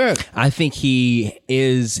agree with that. I think he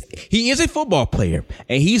is a football player,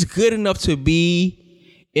 and he's good enough to be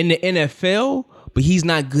in the NFL, but he's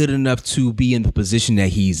not good enough to be in the position that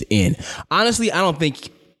he's in. Honestly, I don't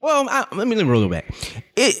think. Well, let me roll it back.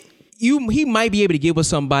 He might be able to get with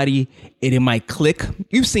somebody and it might click.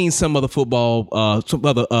 You've seen some other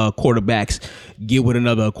quarterbacks get with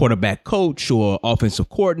another quarterback coach or offensive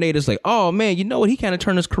coordinators. Like, oh man, you know what? He kind of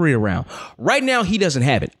turned his career around. Right now, he doesn't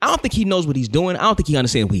have it. I don't think he knows what he's doing. I don't think he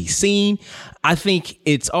understands what he's seen. I think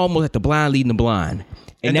it's almost like the blind leading the blind.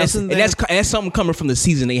 And that's something coming from the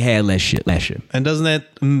season they had last year. And doesn't that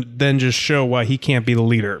then just show why he can't be the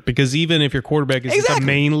leader? Because even if your quarterback is the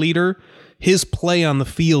main leader, his play on the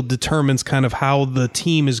field determines kind of how the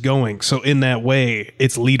team is going. So in that way,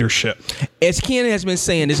 it's leadership. As Ken has been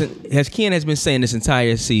saying this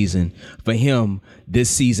entire season, for him, this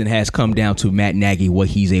season has come down to Matt Nagy, what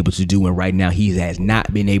he's able to do, and right now he has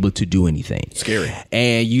not been able to do anything. Scary.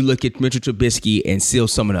 And you look at Mitchell Trubisky and still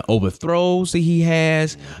some of the overthrows that he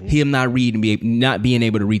has, him not being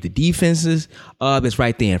able to read the defenses that's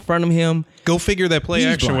right there in front of him. Go figure that play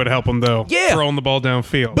action blind. Would help him though. Yeah, throwing the ball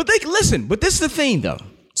downfield. But this is the thing though.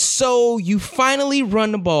 So you finally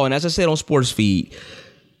run the ball, and as I said on Sports Feed,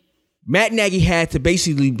 Matt Nagy had to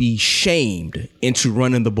basically be shamed into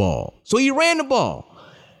running the ball. So he ran the ball.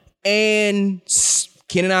 And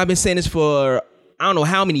Ken and I have been saying this for I don't know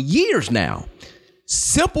how many years now.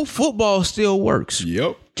 Simple football still works.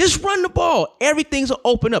 Yep. Just run the ball. Everything's will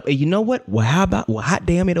open up. And you know what? Hot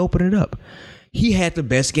damn it, open it up. He had the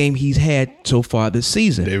best game he's had so far this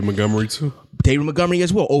season. David Montgomery too. David Montgomery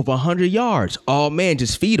as well, over 100 yards. Oh man,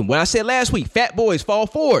 just feed him. What I said last week, fat boys fall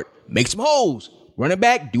forward, make some holes, run it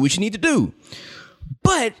back, do what you need to do.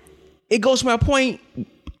 But it goes to my point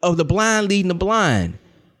of the blind leading the blind.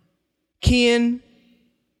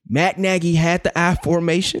 Matt Nagy had the I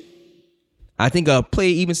formation. I think a player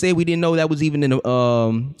even said we didn't know that was even in the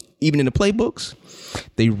playbooks.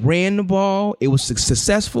 They ran the ball. It was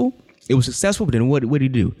successful. But then what did he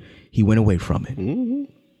do? He went away from it. Mm-hmm.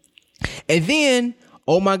 And then,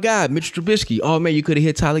 oh my God, Mitch Trubisky. Oh man, you could have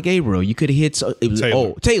hit Tyler Gabriel. You could have hit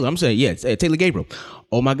Taylor. I'm saying, yeah, Taylor Gabriel.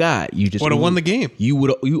 Oh my God, you just would have won the game.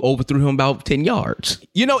 You overthrew him about 10 yards.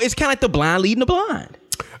 You know, it's kind of like the blind leading the blind.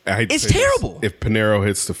 It's terrible. If Pinero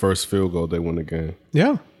hits the first field goal, they win the game.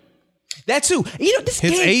 Yeah. That too. You know, it's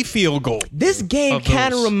a field goal. This game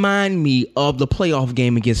kind of remind me of the playoff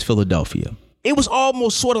game against Philadelphia. It was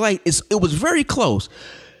almost sort of like it was very close.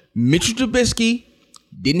 Mitchell Trubisky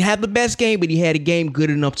didn't have the best game, but he had a game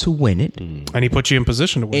good enough to win it. And he put you in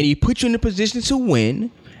position to win. And he put you in a position to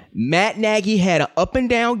win. Matt Nagy had an up and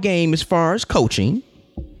down game as far as coaching.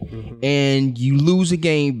 And you lose a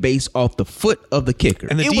game based off the foot of the kicker.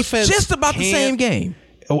 And it was just about the same game.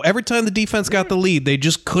 Oh, every time the defense got the lead, they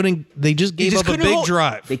just couldn't. They just gave up a big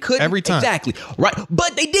drive. They couldn't every time. Exactly right,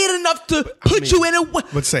 but they did enough to put you in a.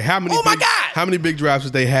 Let's say how many? How many big drives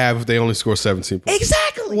did they have if they only score 17 points?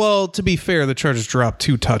 Exactly. Well, to be fair, the Chargers dropped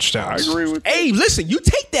 2 touchdowns. I agree with. Hey, listen, you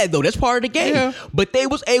take that though. That's part of the game. Yeah. But they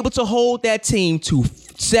was able to hold that team to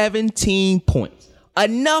 17 points,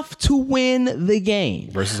 enough to win the game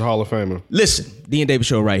versus Hall of Famer. Listen, D and Davis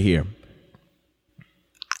Show right here.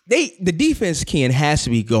 The defense, Ken, has to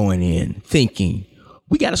be going in thinking,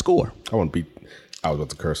 we got to score. I want to beat. I was about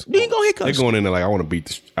to curse. You ain't going to hit curse. They're going in there like, I want to beat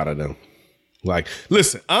the out of them. Like,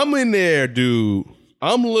 listen, I'm in there, dude.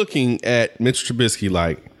 I'm looking at Mitch Trubisky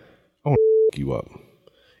like, I want to you up.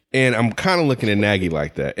 And I'm kind of looking at Nagy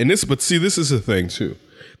like that. But see, this is the thing, too.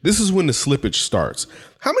 This is when the slippage starts.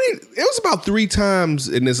 It was about 3 times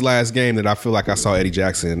in this last game that I feel like I saw Eddie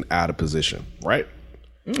Jackson out of position, right?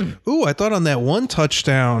 Ooh, I thought on that one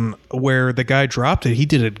touchdown where the guy dropped it, he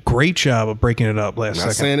did a great job of breaking it up last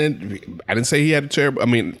second. Saying it. I didn't say he had a terrible. I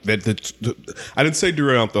mean, I didn't say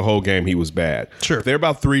throughout the whole game he was bad. Sure, there were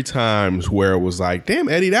about 3 times where it was like, "Damn,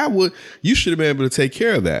 Eddie, you should have been able to take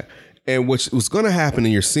care of that." And what's going to happen,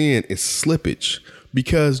 and you're seeing, is slippage.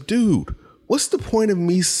 Because, dude, what's the point of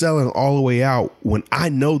me selling all the way out when I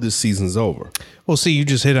know this season's over? Well, see, you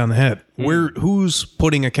just hit on the head. Who's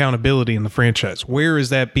putting accountability in the franchise? Where is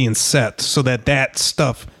that being set so that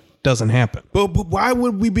stuff doesn't happen? But why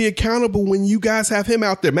would we be accountable when you guys have him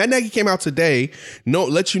out there? Matt Nagy came out today,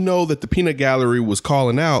 let you know that the peanut gallery was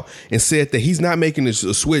calling out and said that he's not making a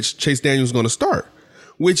switch. Chase Daniel's going to start.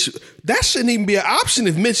 which that shouldn't even be an option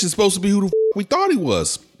if Mitch is supposed to be who the we thought he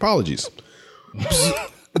was. Apologies.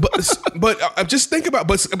 But just think about,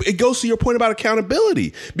 but it goes to your point about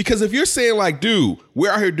accountability, because if you're saying like, dude,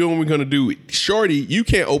 we're out here doing what we're going to do, shorty, you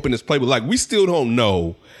can't open this playbook. Like, we still don't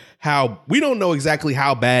know we don't know exactly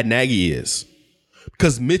how bad Nagy is,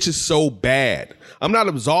 because Mitch is so bad. I'm not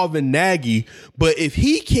absolving Nagy, but if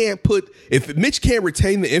Mitch can't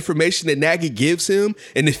retain the information that Nagy gives him,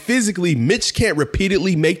 and if physically Mitch can't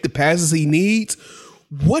repeatedly make the passes he needs,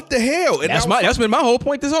 what the hell? And that's been my whole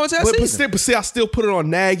point this whole entire season. But see, I still put it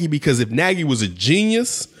on Nagy, because if Nagy was a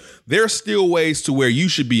genius, there are still ways to where you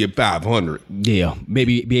should be at 500. Yeah,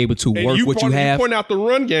 maybe be able to work what you have. You point out the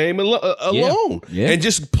run game alone, and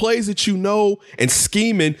just plays that you know, and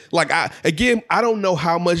scheming. Like I don't know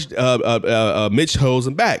how much Mitch holds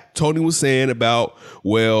him back. Tony was saying about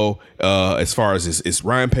as far as it's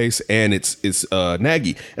Ryan Pace and it's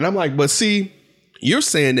Nagy, and I'm like, but see, you're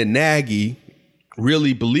saying that Nagy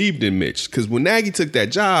really believed in Mitch, because when Nagy took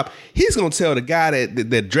that job, he's going to tell the guy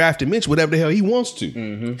that drafted Mitch whatever the hell he wants to.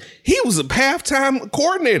 Mm-hmm. He was a halftime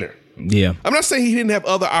coordinator. Yeah. I'm not saying he didn't have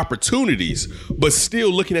other opportunities, but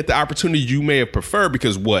still looking at the opportunity you may have preferred,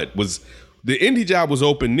 because the Indy job was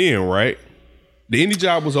open then, right? The Indy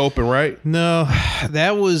job was open, right? No,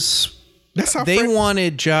 that's how they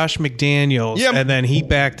wanted Josh McDaniels, and then he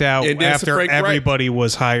backed out after everybody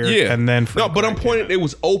was hired. Yeah. And then I'm pointing, it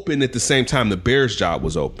was open at the same time the Bears job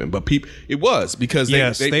was open, but it was because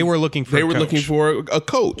they were looking for a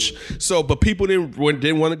coach. So, but people didn't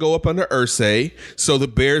want to go up under Irsay, so the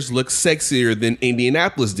Bears looked sexier than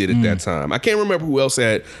Indianapolis did at that time. I can't remember who else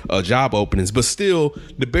had job openings, but still,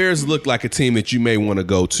 the Bears looked like a team that you may want to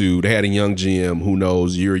go to. They had a young GM. Who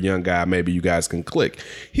knows? You're a young guy. Maybe you guys can click.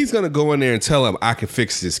 He's going to go in there and tell him, I can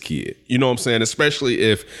fix this kid. You know what I'm saying? Especially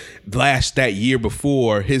if that year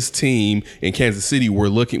before, his team in Kansas City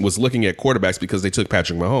was looking at quarterbacks because they took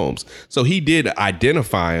Patrick Mahomes. So he did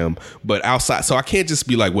identify him, but outside. So I can't just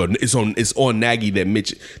be like, well, it's on Nagy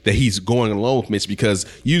that he's going along with Mitch, because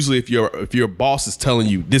usually if your boss is telling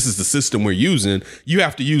you this is the system we're using, you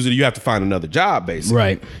have to use it. You have to find another job, basically.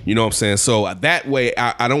 Right. You know what I'm saying? So that way,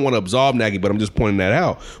 I don't want to absolve Nagy, but I'm just pointing that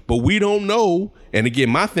out. But we don't know. And again,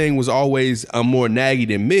 my thing was always, I'm more Nagy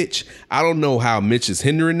than Mitch. I don't know how Mitch is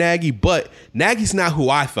hindering Nagy, but Nagy's not who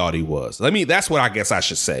I thought he was. That's what I guess I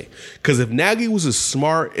should say. Because if Nagy was as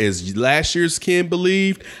smart as last year's Ken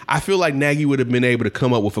believed, I feel like Nagy would have been able to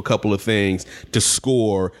come up with a couple of things to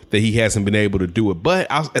score that he hasn't been able to do it.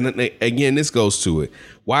 But again, this goes to it.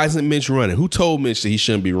 Why isn't Mitch running? Who told Mitch that he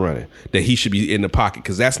shouldn't be running? That he should be in the pocket?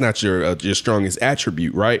 Because that's not your strongest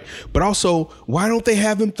attribute, right? But also, why don't they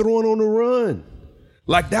have him throwing on the run?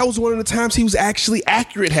 Like, that was one of the times he was actually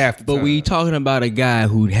accurate half the time. But we talking about a guy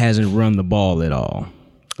who hasn't run the ball at all.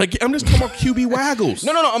 Like, I'm just talking about QB waggles.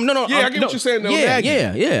 No. Yeah, I get what you're saying.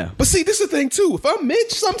 Yeah. But see, this is the thing too. If I'm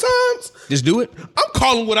Mitch, sometimes just do it. I'm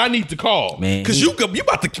calling what I need to call, man. Because you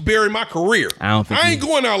about to bury my career. I ain't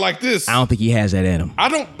going out like this. I don't think he has that in him. I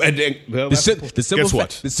don't. Well, the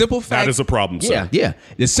simple fact that is a problem. Sir. Yeah.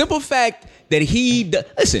 The simple fact that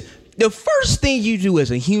listen. The first thing you do as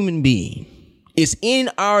a human being is in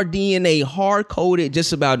our DNA, hard coded,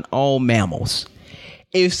 just about all mammals.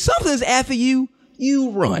 If something's after you,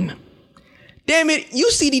 you run. Damn it, you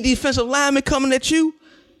see the defensive lineman coming at you,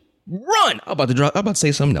 run. I'm about to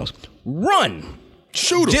say something else. Run.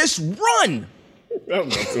 Shoot him. Just run.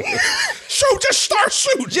 Shoot, just start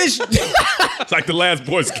shooting. It's like the last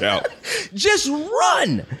Boy Scout. Just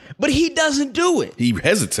run. But he doesn't do it. He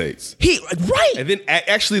hesitates. Right. And then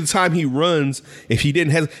actually the time he runs, if he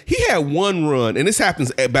didn't hesitate, he had one run, and this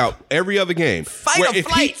happens about every other game.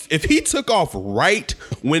 If he took off right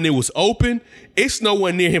when it was open, it's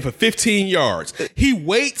nowhere near him for 15 yards. He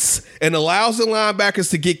waits and allows the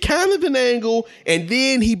linebackers to get kind of an angle, and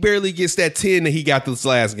then he barely gets that 10 that he got this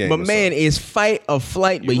last game. But man, it's fight or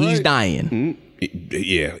flight, but he's dying. Mm-hmm.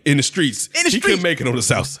 Yeah, in the streets. He couldn't make it on the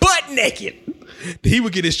south side. Butt naked. He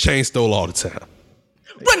would get his chain stole all the time.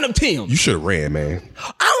 Run them Tim. You should have ran, man.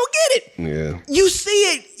 I don't get it. Yeah. You see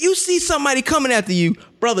it. You see somebody coming after you.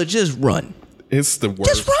 Brother, just run. It's the worst.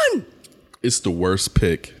 Just run. It's the worst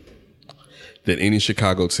pick that any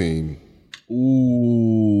Chicago team.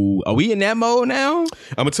 Ooh. Are we in that mode now?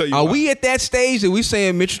 I'm going to tell you. Are we at that stage that we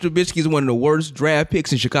saying Mitchell Trubisky is one of the worst draft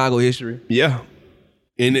picks in Chicago history? Yeah.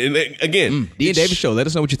 And again. D and Davis Show. Let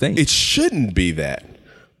us know what you think. It shouldn't be that.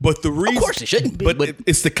 But the reason, of course it shouldn't be. But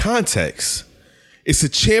it's the context. It's a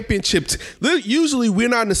championship. Usually we're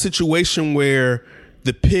not in a situation where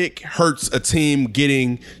the pick hurts a team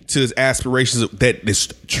getting to its aspirations, that is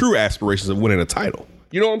true aspirations of winning a title.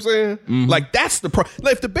 You know what I'm saying? Like, that's the problem.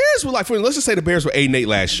 Like, if the Bears were like, let's just say the Bears were 8-8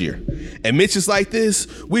 last year, and Mitch is like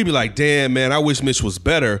this, we'd be like, damn, man, I wish Mitch was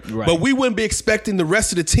better. Right. But we wouldn't be expecting the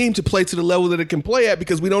rest of the team to play to the level that it can play at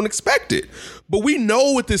because we don't expect it. But we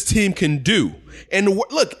know what this team can do. And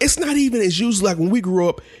look, it's not even as usual like when we grew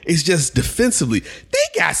up. It's just defensively.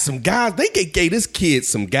 They got some guys. They gave this kid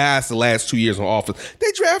some guys the last 2 years on offense. They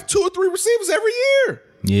draft 2 or 3 receivers every year.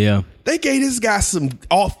 Yeah. They gave this guy some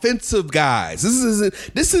offensive guys.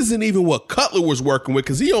 This isn't even what Cutler was working with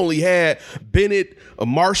because he only had Bennett,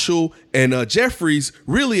 Marshall, and Jeffries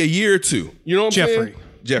really a year or two. You know what I'm saying?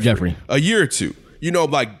 Jeffrey. A year or two. You know,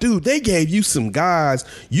 like, dude, they gave you some guys.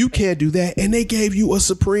 You can't do that. And they gave you a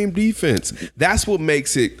supreme defense. That's what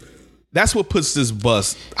makes it. That's what puts this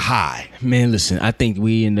bus high. Man, listen, I think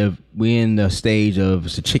we in the stage of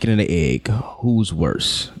it's the chicken and the egg. Who's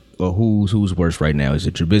worse? Or who's worse right now? Is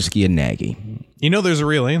it Trubisky or Nagy? You know, there's a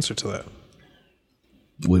real answer to that.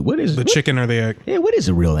 Wait, what is the chicken or the egg? Yeah, what is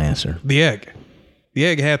the real answer? The egg. The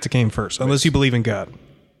egg had to came first, unless you believe in God.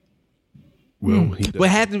 Well,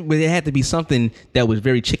 it had to be something that was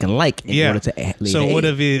very chicken-like in order to lay So the would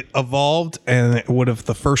egg. have it evolved, and it would have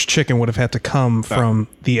the first chicken would have had to come from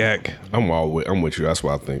the egg, I'm with you. That's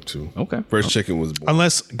what I think too. Okay. First chicken was born.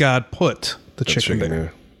 unless God put the chicken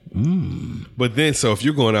there. But then, so if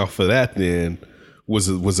you're going out for that, then was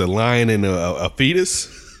a lion in a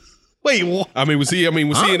fetus? Wait, what? I mean, was he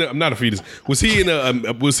in a, not a fetus? Was he in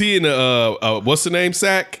a what's the name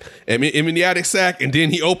sack? Amniotic sack, and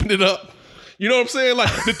then he opened it up. You know what I'm saying?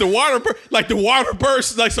 Like the water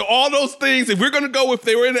burst. Like, so all those things. If we're gonna go, if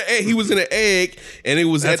they were in an egg, he was in an egg, and it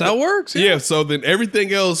was. That's how it works. Yeah. So then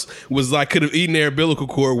everything else was like could have eaten their umbilical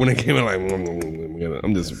cord when it came out. Like,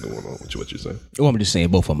 I'm just going on with what you're saying. Well, I'm just saying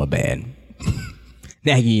both of them are bad.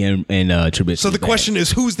 Nagy and Trubisky. So the question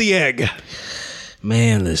is, who's the egg?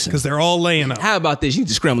 Man, listen. Because they're all laying them. How about this? You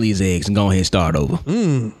just scramble these eggs and go ahead and start over.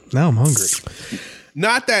 Now I'm hungry.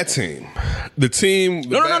 Not that team. The team.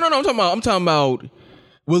 No. I'm talking about.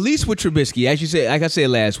 Well, at least with Trubisky, as you said, like I said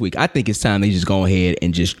last week, I think it's time they just go ahead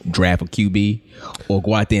and just draft a QB or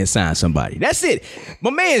go out there and sign somebody. That's it.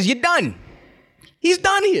 My man's, you're done. He's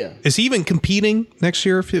done here. Is he even competing next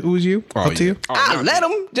year if it was you? Up to you? I'll let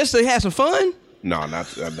him just to have some fun. No, not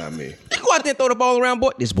me. You go out there and throw the ball around, boy.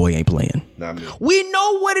 This boy ain't playing. Not me. We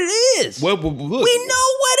know what it is. Well, look, we know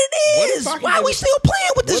what it is. Why are we still playing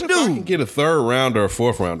with this What if I can dude? get a 3rd round or a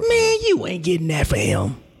 4th rounder? Man, you ain't getting that for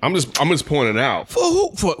him. I'm just pointing out. For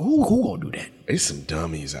who? For who gonna do that? There's some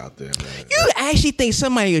dummies out there, man. You actually think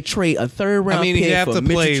somebody would trade a 3rd round I mean, pick he'd have for to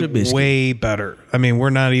Mitchell play Trubisky? way better. I mean, we're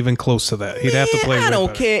not even close to that. He'd have to play way I don't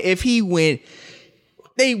better. care if he went.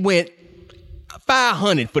 They went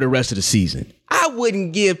 500 for the rest of the season. I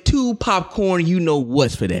wouldn't give 2 popcorn. You know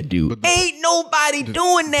what's for that dude? Ain't nobody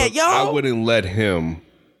doing that, y'all. I wouldn't let him.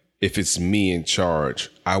 If it's me in charge,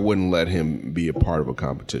 I wouldn't let him be a part of a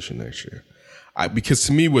competition next year. Because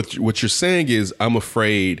to me, what you're saying is, I'm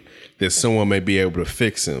afraid that someone may be able to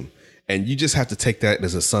fix him, and you just have to take that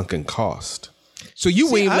as a sunken cost. So you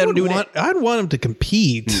wouldn't even let him do that? I'd want him to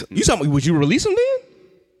compete. You talking? Would you release him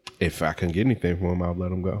then? If I can get anything from him, I'll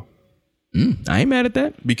let him go. I ain't mad at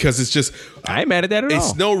that. Because it's just, I ain't mad at that at all.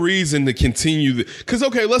 it's no reason to continue. Because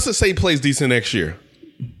okay, let's just say he plays decent next year.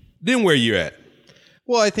 Then where you at?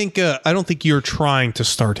 Well, I think I don't think you're trying to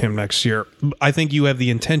start him next year. I think you have the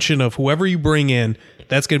intention of whoever you bring in,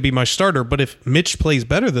 that's going to be my starter. But if Mitch plays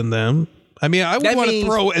better than them, I mean, I would That want to means-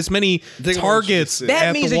 throw as many targets That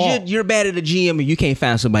at means the wall. that you're bad at the GM and you can't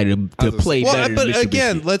find somebody to play Well, better. but than Mr.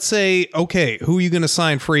 again, Trubisky. let's say, okay, who are you going to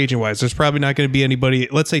sign free agent wise? There's probably not going to be anybody.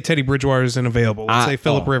 Let's say Teddy Bridgewater isn't available. Let's say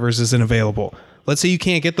Phillip Rivers isn't available. Let's say you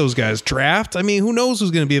can't get those guys. Draft. I mean, who knows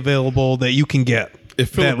who's going to be available that you can get? If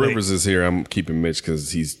Phillip that late. Rivers is here, I'm keeping Mitch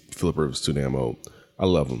because Phillip Rivers is too damn old. I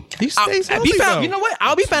love him. He stays I'll healthy, be fine. though. You know what?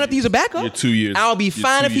 I'll be fine if he's a backup. You're 2 years. I'll be you're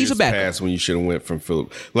fine 2 if he's a years backup. past when you should have went from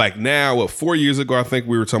Phillip. Like now, 4 years ago, I think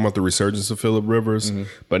we were talking about the resurgence of Phillip Rivers,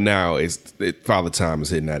 but now Father Time is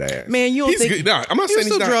hitting that ass. Man, you don't he's think- good. No, I'm not He's saying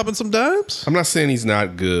still he's not. dropping some dimes. I'm not saying he's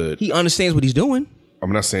not good. He understands what he's doing.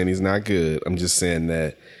 I'm not saying he's not good. I'm just saying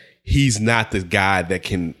that he's not the guy that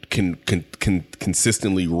can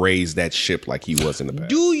consistently raise that ship like he was in the past.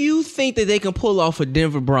 Do you think that they can pull off a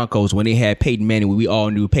Denver Broncos when they had Peyton Manning, when we all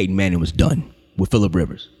knew Peyton Manning was done with Phillip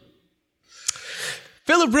Rivers?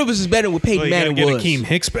 Phillip Rivers is better with Peyton Well, you got to Manning get was. Akeem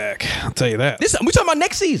Hicks back. I'll tell you that. We talking about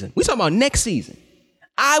next season.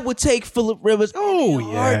 I would take Phillip Rivers. Oh, in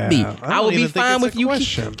a yeah. heartbeat. I I don't would be even think fine it's with a you,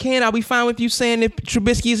 question. Ken. I'll be fine with you saying that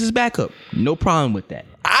Trubisky is his backup. No problem with that.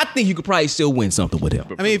 I think you could probably still win something with him.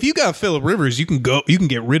 I mean, if you got Phillip Rivers, you can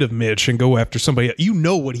get rid of Mitch and go after somebody else. You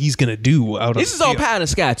know what he's going to do out of This is all pie in the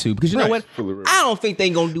sky too, because you know what? I don't think they're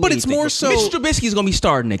going to do But anything. it's more so- Mitch Trubisky's going to be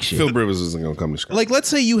starting next year. Phil Rivers isn't going to come to Chicago. Like, let's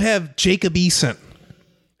say you have Jacob Eason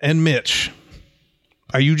and Mitch.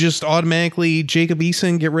 Are you just automatically Jacob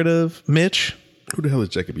Eason, get rid of Mitch? Who the hell is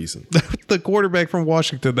Jacob Eason? The quarterback from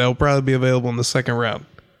Washington that will probably be available in the second round.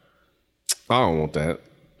 I don't want that.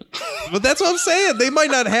 But that's what I'm saying. They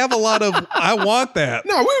might not have a lot of, I want that.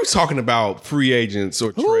 No, we were talking about free agents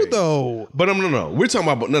or Who trades. though? But no. We're talking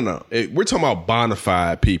about We're talking about bona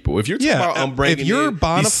fide people. If you're talking Yeah, about bringing if you're in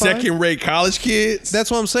bona these fide- second-rate college kids,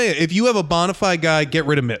 That's what I'm saying. If you have a bona fide guy, get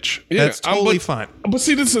rid of Mitch. That's totally fine. But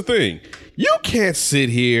see, this is the thing. You can't sit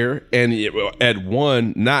here and at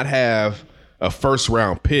one not have a first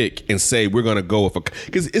round pick and say we're going to go with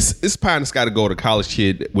because it's pie in the sky to go to college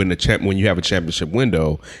kid when you have a championship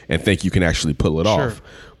window and think you can actually pull it off.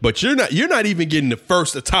 But you're not even getting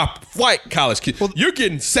the top flight college kid. You're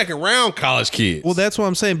getting second round college kids. Well, that's what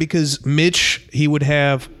I'm saying, because Mitch, he would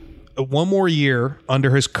have one more year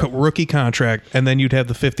under his rookie contract, and then you'd have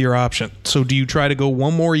the 5th-year option. So do you try to go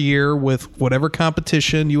one more year with whatever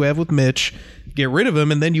competition you have with Mitch, get rid of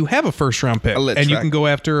him, and then you have a first-round pick, and you can go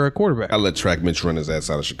after a quarterback? I let Track Mitch run his ass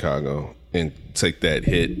out of Chicago and take that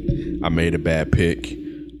hit. I made a bad pick.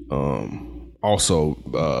 Also,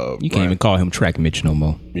 you can't even call him Track Mitch no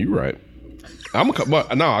more. You're right. I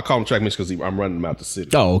call him Track Mitch because I'm running him out the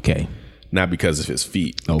city. Oh, okay. Not because of his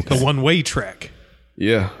feet. Okay. The one-way track.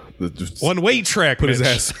 Yeah. One-way track, Put Mitch.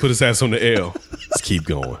 his ass on the L. Let's keep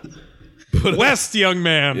going. West, young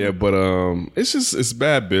man. Yeah, but it's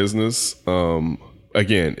bad business.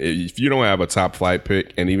 Again, if you don't have a top flight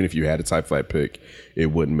pick, and even if you had a top flight pick, it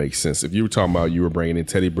wouldn't make sense. If you were talking about you were bringing in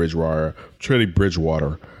Teddy Bridgewater,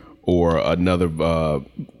 or another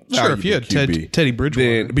Sure, if you had Teddy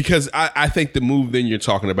Bridgewater. then, because I think the move then you're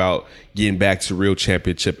talking about getting back to real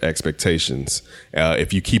championship expectations.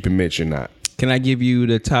 If you keep him Mitch or not. Can I give you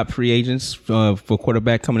the top free agents for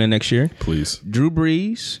quarterback coming in next year? Please. Drew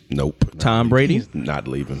Brees. Nope. Tom Brady. Not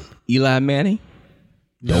leaving. Eli Manning.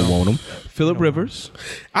 Don't want him. Phillip Rivers.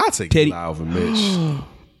 I'll take Teddy. Eli over Mitch.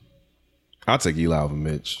 I'll take Eli over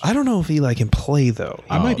Mitch. I don't know if Eli can play, though.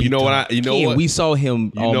 You know what? We saw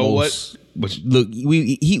him You know almost. what? Look,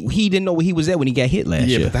 he didn't know where he was at when he got hit last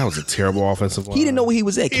Yeah, year. but that was a terrible offensive line. He didn't know where he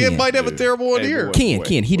was at, He Ken. might have a terrible one here. Ken,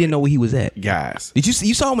 he didn't know where he was at. Guys. Did you see?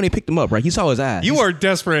 You saw him when they picked him up, right? You saw his eyes. You are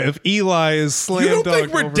desperate if Eli is slam You don't dunk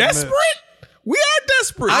think we're over desperate? Mitch. We are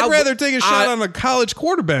desperate. I'd rather take a shot on a college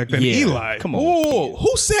quarterback than Yeah, Eli. come on. Whoa,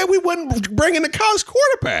 who said we wouldn't bring in a college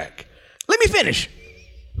quarterback? Let me finish.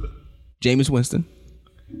 Jameis Winston,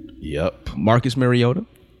 Yep. Marcus Mariota,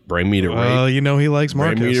 Bring me the Ray. Well, you know he likes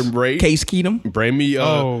Bring me Marcus. the Ray. Case Keenum, Bring me.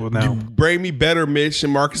 No. Bring me better Mitch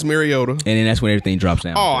and Marcus Mariota. and then that's when everything drops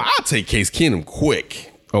down. Oh, I'll take Case Keenum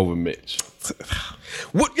quick over Mitch.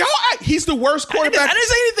 What y'all? He's the worst quarterback. I didn't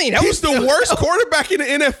say anything. He's the worst quarterback in the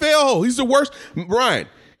NFL. He's the worst. Ryan.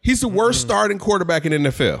 He's the worst starting quarterback in the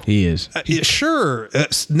NFL. He is. Yeah, sure.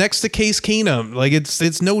 Next to Case Keenum, like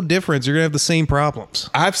it's no difference. You're gonna have the same problems.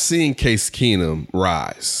 I've seen Case Keenum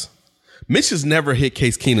rise. Mitch has never hit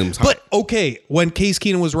Case Keenum's height. But okay, when Case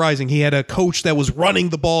Keenum was rising, he had a coach that was running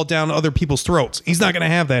the ball down other people's throats. He's not gonna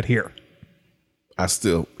have that here.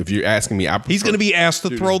 If you're asking me, He's going to be asked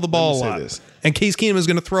to throw the ball a let me lot. say this. And Case Keenum is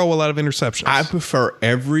going to throw a lot of interceptions. I prefer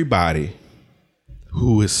everybody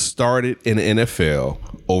who has started in the NFL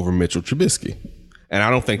over Mitchell Trubisky. And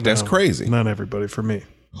I don't think that's crazy. Not everybody for me.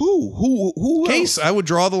 Who Case, else? I would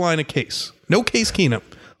draw the line at Case. No Case Keenum.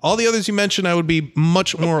 All the others you mentioned, I would be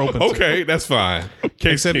much more open to. Okay, that's fine.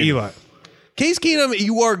 Case Except Keenum. Eli. Case Keenum,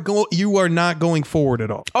 you are not going forward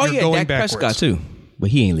at all. Oh You're yeah, going Dak backwards. Prescott too,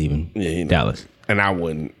 but he ain't leaving he Dallas. And I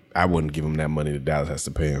wouldn't give him that money that Dallas has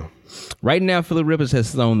to pay him. Right now, Phillip Rivers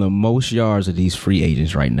has thrown the most yards of these free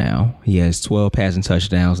agents right now. He has 12 passing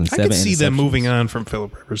touchdowns and I 7 can see them interceptions. moving on from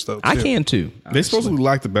Phillip Rivers, though. I too. can too. They supposedly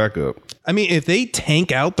like the backup. I mean, if they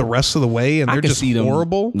tank out the rest of the way and I they're can just see them-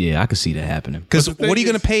 horrible, Yeah, I can see that happening. because But the what are you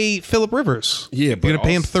thing going to pay Phillip Rivers? Yeah, You're but going to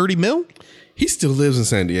pay him also- $30 million? He still lives in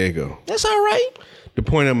San Diego. That's all right. The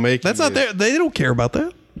point I'm making That's not is there. They don't care about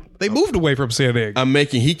that. They moved away from San Diego.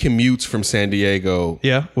 he commutes from San Diego.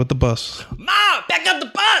 Yeah, with the bus. Mom, back up the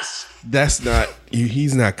bus. That's not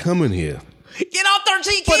he's not coming here. Get off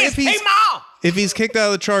 13 But kids. if he's- Hey, Mom. If he's kicked out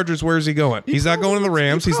of the Chargers, where's he going? He's not going to the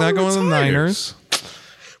Rams. He's not going to the Niners.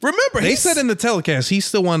 Remember, They said in the telecast he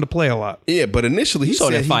still wanted to play a lot. yeah, but initially he saw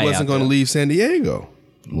said that he fight wasn't out going to there. leave San Diego.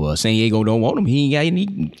 Well, San Diego don't want him. He ain't got any.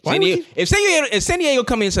 Why San would Diego, if San Diego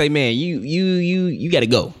come in and say, "Man, you got to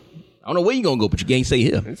go," I don't know where you gonna go, but you can't stay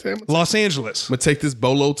here. Los Angeles. I'm gonna take this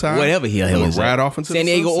bolo time. Whatever the hell is ride that. off into San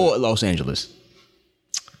the Diego sunset. or Los Angeles.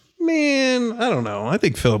 Man, I don't know. I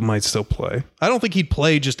think Philip might still play. I don't think he'd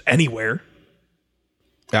play just anywhere.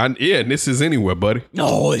 Yeah, and this is anywhere, buddy.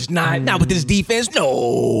 No, it's not. Not with this defense.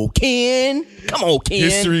 No, Ken. Come on, Ken.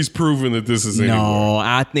 History's proven that this is anywhere. No,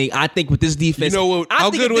 I think with this defense. You know what? How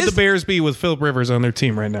good would the Bears be with Philip Rivers on their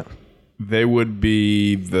team right now? They would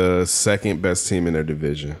be the second best team in their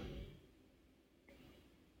division.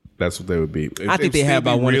 That's what they would be. I think they have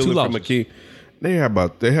about 1 or 2 losses. They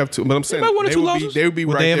have two, but I'm saying about 1 or 2 would losses? They would be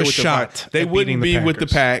Would right they have there a with shot the pack. They at wouldn't beating the be with the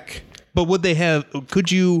Packers? pack. But would they have?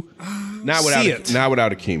 Could you Not without see it? Not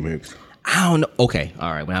without Akeem Hicks. I don't know. Okay,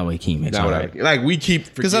 all right. When I was King Mix, Not all without right. like we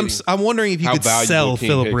keep Because forgetting I'm wondering if you how could valuable sell King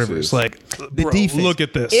Philip Hicks Rivers. is. Like, The bro, defense. look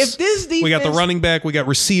at this. If this we got the defense- running back, we got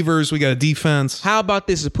receivers, we got a defense. How about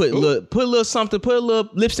this? Is put a little something, put a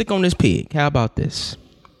little lipstick on this pig. How about this?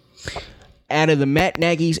 Out of the Matt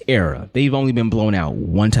Nagy's era, they've only been blown out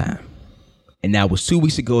one time, and that was 2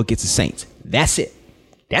 weeks ago against the Saints. That's it.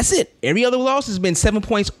 That's it. Every other loss has been 7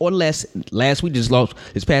 points or less. Last week just lost.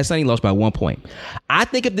 This past Sunday lost by 1 point. I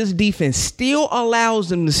think if this defense still allows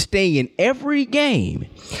them to stay in every game,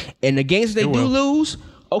 and the games they do lose,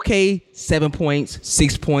 okay, 7 points,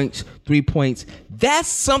 6 points, 3 points. That's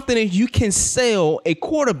something that you can sell a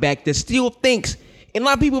quarterback that still thinks, and a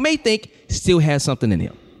lot of people may think, still has something in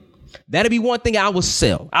him. That'd be one thing I would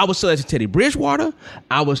sell. I would sell that to Teddy Bridgewater.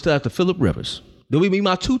 I would sell that to Phillip Rivers. Those would be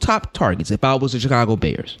my 2 top targets if I was the Chicago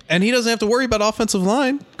Bears. And he doesn't have to worry about offensive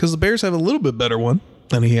line because the Bears have a little bit better one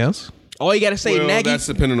than he has. All you got to say, Well, Nagy. that's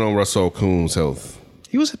depending on Russell Kuhn's health.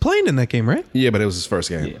 He was playing in that game, right? Yeah, but it was his first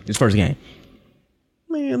game. His first game.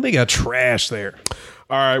 Man, they got trash there.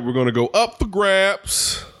 All right, we're gonna go up for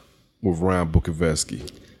grabs with Ryan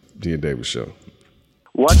Bukoveski, D and Davis Show.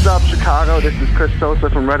 What's up, Chicago? This is Chris Sosa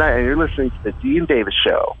from Red Eye, and you're listening to the D and Davis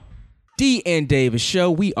Show. D and Davis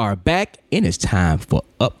Show. We are back, and it's time for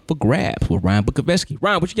Up for Grabs with Ryan Bukoveski.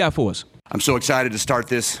 Ryan, what you got for us? I'm so excited to start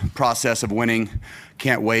this process of winning.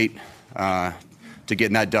 Can't wait to get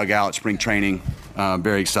in that dugout at spring training.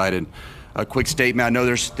 Very excited. A quick statement. I know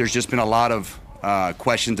there's just been a lot of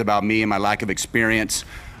questions about me and my lack of experience.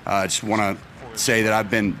 I just want to say that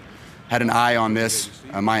I've had an eye on this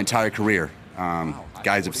my entire career.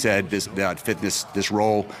 Guys have said that I'd fit this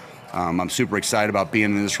role. I'm super excited about being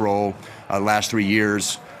in this role. Last 3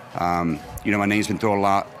 years, my name's been thrown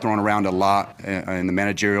around a lot in the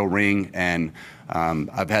managerial ring, and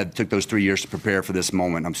took those 3 years to prepare for this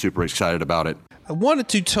moment. I'm super excited about it. I wanted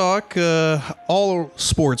to talk all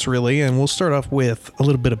sports, really, and we'll start off with a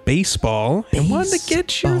little bit of baseball. And wanted to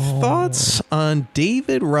get your thoughts on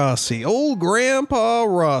David Rossi, old Grandpa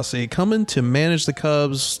Rossi, coming to manage the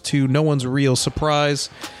Cubs to no one's real surprise.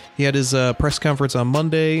 He had his press conference on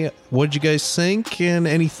Monday. What did you guys think? And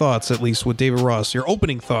any thoughts, at least, with David Ross? Your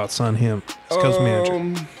opening thoughts on him as Cubs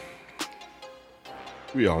manager?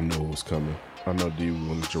 We all knew it was coming. I know D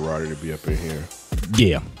wanted Girardi to be up in here.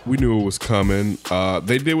 Yeah. We knew it was coming.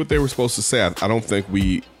 They did what they were supposed to say. I don't think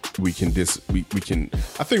we can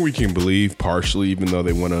I think we can believe partially, even though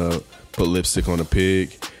they want to put lipstick on a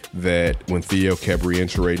pig, that when Theo kept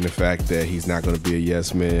reiterating the fact that he's not going to be a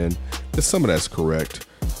yes man, that some of that's correct.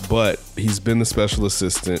 But he's been the special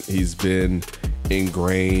assistant. He's been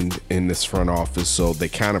ingrained in this front office, so they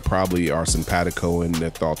kind of probably are simpatico in their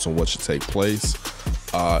thoughts on what should take place.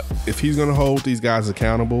 If he's going to hold these guys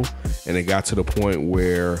accountable, and it got to the point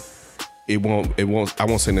where I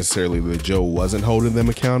won't say necessarily that Joe wasn't holding them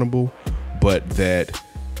accountable, but that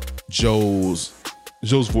Joe's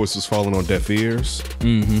voice was falling on deaf ears.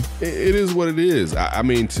 Mm-hmm. It is what it is. I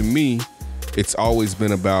mean, to me, it's always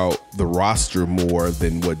been about the roster more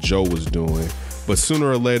than what Joe was doing. But sooner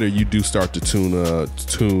or later, you do start to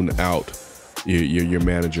tune out your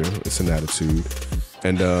manager. It's an attitude,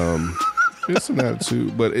 and it's an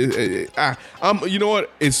attitude. But you know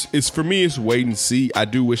what? It's for me. It's wait and see. I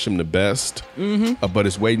do wish him the best, but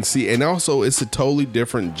it's wait and see. And also, it's a totally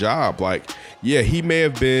different job. Like, yeah, he may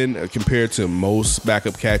have been compared to most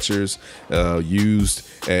backup catchers used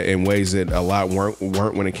in ways that a lot weren't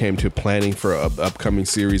when it came to planning for an upcoming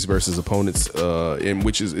series versus opponents, and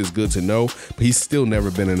which is good to know. But he's still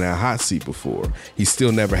never been in that hot seat before. He's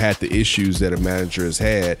still never had the issues that a manager has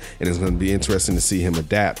had, and it's going to be interesting to see him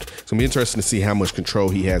adapt. It's going to be interesting to see how much control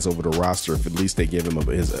he has over the roster, if at least they give him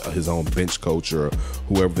his own bench coach or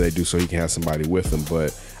whoever they do, so he can have somebody with him.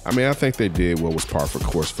 But I mean, I think they did what was par for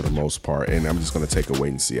course for the most part, and I'm just going to take a wait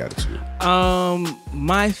and see attitude.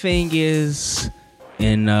 My thing is,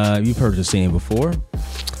 and you've heard the saying before,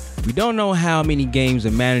 we don't know how many games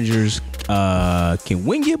the managers can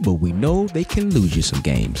win you, but we know they can lose you some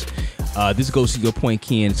games. This goes to your point,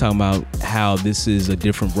 Ken, talking about how this is a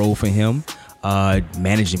different role for him.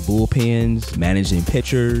 Managing bullpens, managing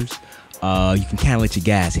pitchers. You can kind of let your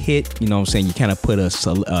guys hit. You know what I'm saying? You kind of put a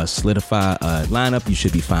solidify lineup. You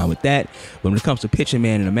should be fine with that. But when it comes to pitching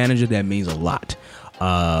man and a manager, that means a lot.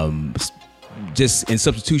 Just in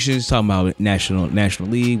substitutions, talking about National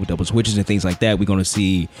League with double switches and things like that, we're going to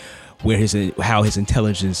see how his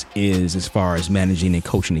intelligence is as far as managing and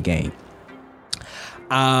coaching the game.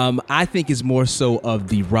 I think it's more so of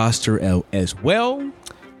the roster as well.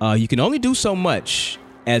 You can only do so much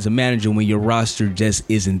as a manager when your roster just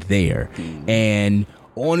isn't there. And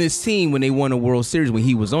on his team, when they won a World Series, when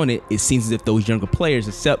he was on it, it seems as if those younger players,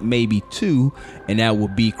 except maybe two, and that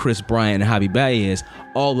would be Chris Bryant and Javi Baez,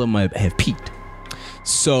 all of them have peaked.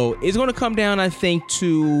 So it's going to come down, I think,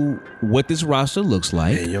 to what this roster looks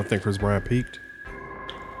like. Hey, you don't think Chris Bryant peaked?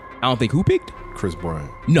 I don't think who peaked? Chris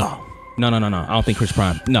Bryant. No. I don't think Chris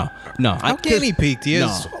Bryant. No. How can he peak? He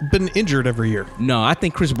has been injured every year. No, I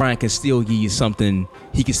think Chris Bryant can still give you something.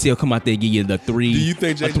 He can still come out there and give you the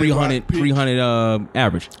 300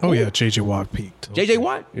 average. Oh, yeah, J.J. Watt peaked. J.J.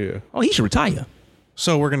 Watt? Yeah. Oh, he should retire.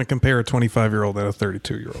 So we're going to compare a 25-year-old and a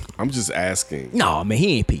 32-year-old. I'm just asking. No, man,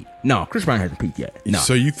 he ain't peaked. No, Chris Bryant hasn't peaked yet. No.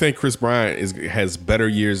 So you think Chris Bryant has better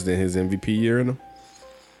years than his MVP year in him?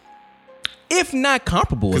 If not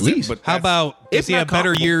comparable, at least. How about if he had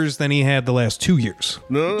better years than he had the last 2 years?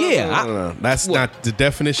 No. That's not the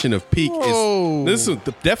definition of peak.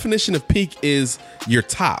 The definition of peak is your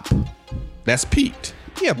top. That's peaked.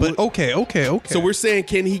 Yeah, but okay. So we're saying,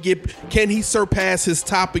 can he surpass his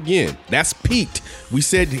top again? That's peaked. We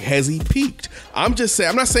said, has he peaked? I'm just saying.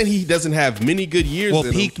 I'm not saying he doesn't have many good years. Well,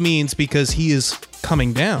 peaked means because he is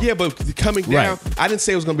coming down. Yeah, but coming down, I didn't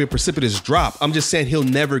say it was going to be a precipitous drop. I'm just saying he'll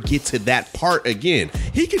never get to that part again.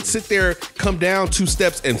 He can sit there, come down 2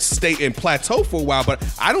 steps, and stay and plateau for a while, but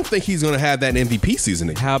I don't think he's going to have that MVP season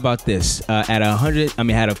again. How about this?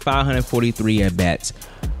 Had 543 at bats,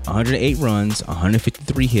 108 runs,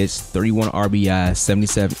 153 hits, 31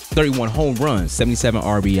 RBIs, 31 home runs, 77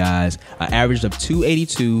 RBIs, an average of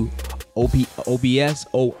 282.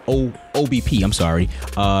 OBP, I'm sorry,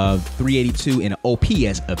 382 and an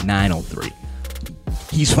OPS of 903.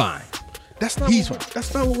 He's fine. That's not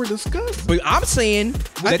what we're discussing. But I'm saying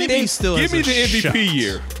I think he still give me the MVP shot.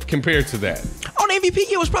 year compared to that. Oh, the MVP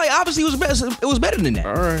year was probably obviously it was better than that.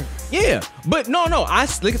 All right. Yeah, but no.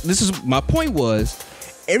 This is my point was.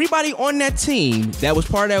 Everybody on that team that was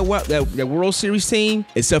part of that World Series team,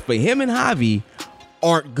 except for him and Javi,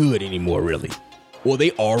 aren't good anymore, really. Well,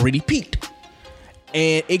 they already peaked.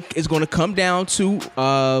 And it is going to come down to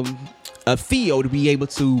a Theo to be able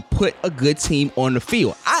to put a good team on the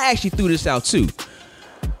field. I actually threw this out, too.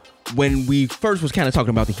 When we first was kind of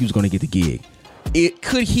talking about that he was going to get the gig.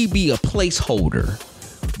 Could he be a placeholder?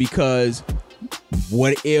 Because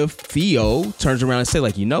what if Theo turns around and say,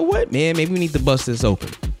 like, you know what, man, maybe we need to bust this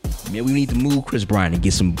open. Maybe we need to move Chris Bryant and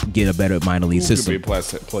get a better minor league system. Who could be a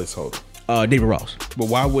placeholder? David Ross. But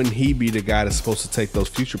why wouldn't he be the guy that's supposed to take those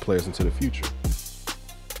future players into the future?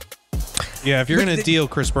 Yeah, if you're going to deal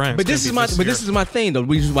Chris Bryant. But this is my thing, though. The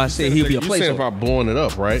reason why I say he'll be a placeholder. You're saying about blowing it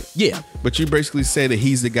up, right? Yeah. But you basically say that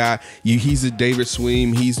he's the guy. He's the David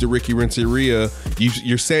Sweem. He's the Ricky Renteria.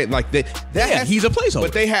 You're saying like that. He's a placeholder.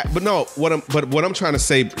 But they have. But no. What I'm trying to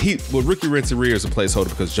say. Ricky Renteria is a placeholder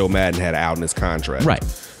because Joe Madden had out in his contract. Right.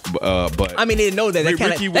 But I mean, they didn't know that.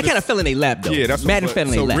 That kind of fell in their lap, though. Yeah, that's Madden fell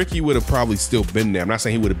in their lap. So Ricky would have probably still been there. I'm not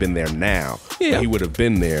saying he would have been there now. Yeah. But he would have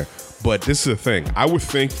been there. But this is the thing. I would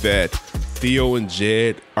think that Theo and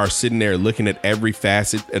Jed are sitting there looking at every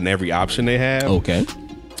facet and every option they have. Okay.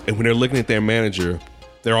 And when they're looking at their manager,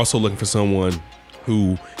 they're also looking for someone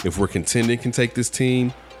who, if we're contending, can take this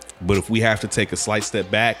team. But if we have to take a slight step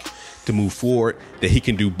back to move forward, that he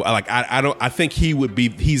can do. Like I think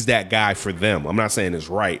he's that guy for them. I'm not saying it's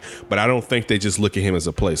right, but I don't think they just look at him as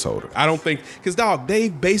a placeholder. I don't think, because dog,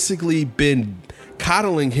 they've basically been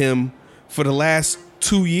coddling him for the last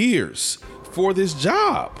 2 years for this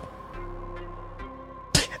job.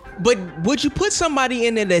 But would you put somebody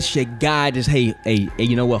in there that's your guy? Just hey,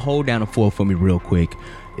 you know what? Hold down the fort for me real quick.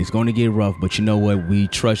 It's going to get rough, but you know what? We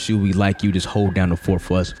trust you. We like you. Just hold down the fort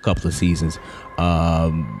for us a couple of seasons.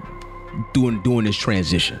 Doing this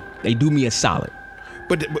transition, they do me a solid.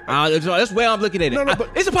 But that's the way I'm looking at it. No,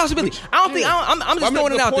 it's a possibility. I don't think I'm just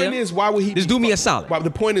throwing it out there. The point is, why would he just do me a solid?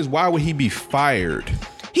 The point is, why would he be fired?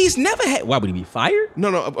 He's never had. Why would he be fired?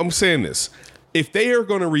 No. I'm saying this. if they are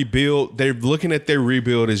going to rebuild, they're looking at their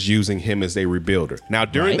rebuild as using him as a rebuilder. Now,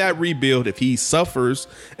 during that rebuild, if he suffers,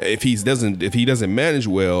 if he doesn't manage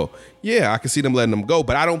well, yeah, I can see them letting him go.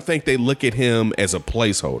 But I don't think they look at him as a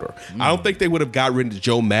placeholder. I don't think they would have got rid of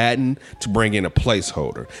Joe Madden to bring in a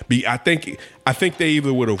placeholder. I think they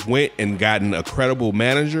either would have went and gotten a credible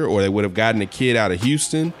manager, or they would have gotten a kid out of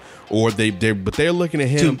Houston, but they're looking at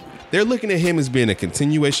him. They're looking at him as being a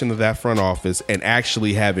continuation of that front office and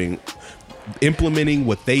actually implementing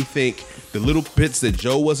what they think, the little bits that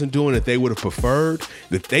Joe wasn't doing that they would have preferred,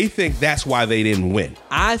 that they think that's why they didn't win.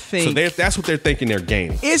 I think so. That's what they're thinking they're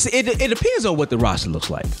gaining. It depends on what the roster looks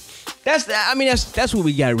like. That's what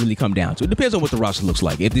we got to really come down to. It depends on what the roster looks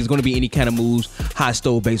like. If there's going to be any kind of moves, high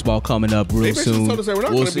stove baseball coming up real soon. Told us that we're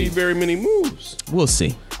not going to be very many moves. We'll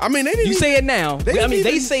see. I mean, they didn't. You say it now.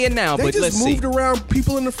 They say it now, but let's see. They just moved around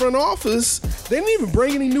people in the front office. They didn't even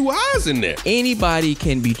bring any new eyes in there. Anybody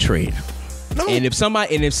can be traded. No. And if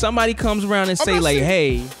somebody comes around and say like,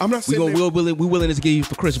 "Hey, we're willing to give you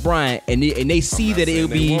for Chris Bryant," and they see that it'll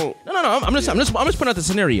be no. I'm just putting out the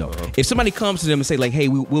scenario. If somebody comes to them and say like, "Hey,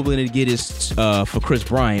 we're willing to get this for Chris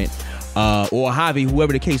Bryant," or Javi,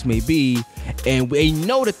 whoever the case may be, and they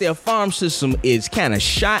know that their farm system is kind of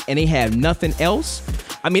shot and they have nothing else.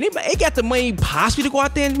 I mean, they got the money possibly to go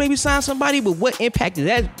out there and maybe sign somebody, but what impact is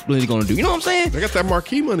that really going to do? You know what I'm saying? They got that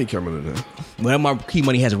marquee money coming in there. Well, that marquee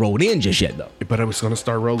money hasn't rolled in just yet, though. But it was going to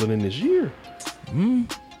start rolling in this year.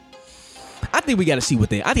 I think we got to see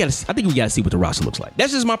what I think we got to see what the roster looks like.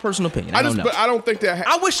 That's just my personal opinion. I don't know. But I don't think that.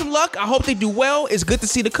 I wish them luck. I hope they do well. It's good to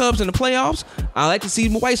see the Cubs in the playoffs. I like to see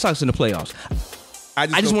the White Sox in the playoffs. I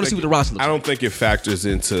just want to see what the roster looks like. I don't think it factors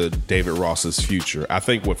into David Ross's future. I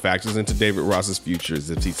think what factors into David Ross's future is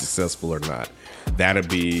if he's successful or not. That'll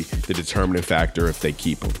be the determining factor if they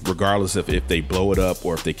keep him, regardless of if they blow it up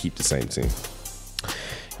or if they keep the same team.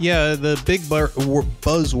 Yeah, the big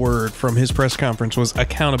buzzword from his press conference was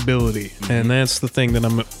accountability, and that's the thing that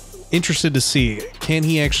I'm interested to see. Can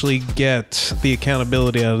he actually get the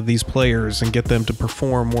accountability out of these players and get them to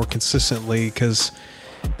perform more consistently? Because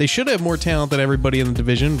they should have more talent than everybody in the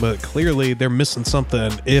division, but clearly they're missing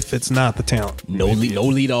something if it's not the talent. No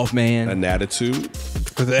leadoff man. An attitude.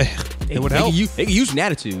 It would help. They can use an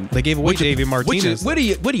attitude. They gave away Davey Martinez. What are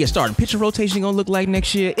you starting pitching rotation going to look like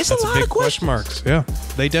next year? It's a lot of questions. Question marks. Yeah,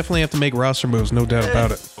 they definitely have to make roster moves, no doubt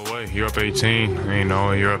about it. You're up 18,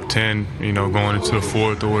 you're up 10, going into the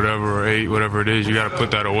fourth or whatever, or 8, whatever it is. You got to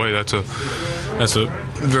put that away. That's a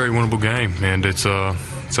very winnable game, and it's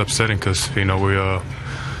upsetting because we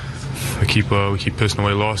keep pissing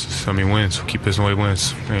away losses. Wins. We keep pissing away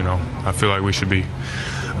wins. I feel like we should be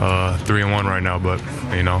 3-1 right now, but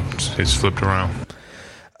it's flipped around.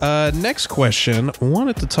 Next question.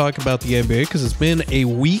 Wanted to talk about the NBA because it's been a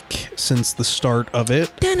week since the start of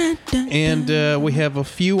it. And we have a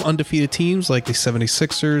few undefeated teams like the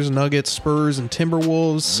 76ers, Nuggets, Spurs, and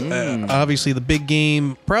Timberwolves. Obviously, the big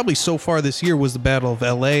game probably so far this year was the Battle of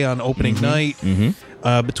LA on opening night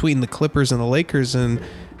between the Clippers and the Lakers. And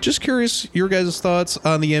just curious your guys' thoughts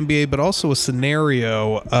on the NBA, but also a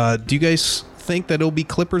scenario. Do you guys think that it'll be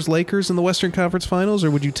Clippers-Lakers in the Western Conference Finals, or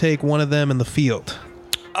would you take one of them in the field?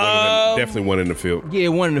 Definitely one in the field. Yeah,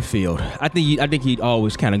 one in the field. I think he'd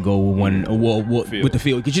always kind of go with one with the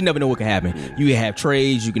field because you never know what can happen. You can have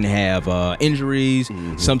trades, you can have injuries.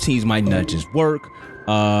 Some teams might not just work,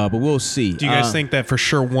 but we'll see. Do you guys think that for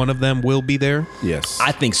sure one of them will be there? Yes,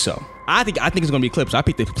 I think so. I think it's going to be Clippers. I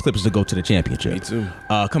picked the Clippers to go to the championship. Me too.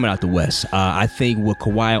 Coming out the West. I think with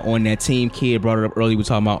Kawhi on that team, Kid brought it up earlier, we were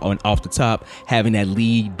talking about off the top, having that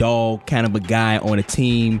lead dog kind of a guy on a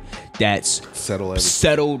team that's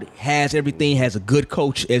settled, has everything, has a good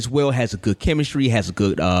coach as well, has a good chemistry, has a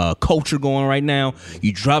good culture going right now.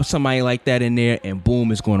 You drop somebody like that in there and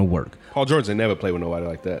boom, it's going to work. Paul George ain't never played with nobody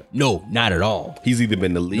like that. No, not at all. He's either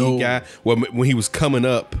been the lead guy, when he was coming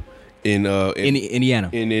up in Indiana,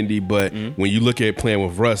 in Indy, but when you look at playing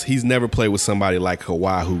with Russ, he's never played with somebody like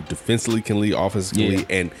Kawhi who defensively can lead, offensively,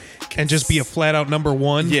 and just be a flat out number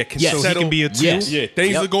one. Yeah, so he can be a 2. Yeah,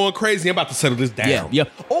 things are going crazy. I'm about to settle this down. Yeah,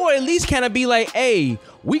 or at least kind of be like, hey,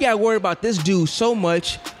 we got worried about this dude so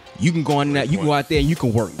much. You can go on that. You can go out there and you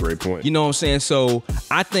can work. Great point. You know what I'm saying? So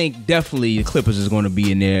I think definitely the Clippers is going to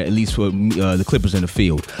be in there, at least for the Clippers in the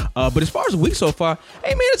field. But as far as the week so far,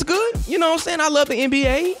 hey man, it's good. You know what I'm saying? I love the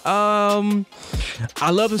NBA.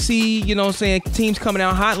 I love to see, you know what I'm saying, teams coming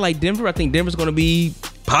out hot like Denver. I think Denver's going to be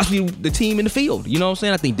possibly the team in the field. You know what I'm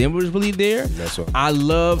saying? I think Denver is really there. That's right. I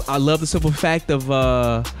love the simple fact of,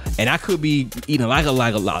 and I could be eating like a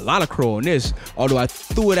lot of crow on this, although I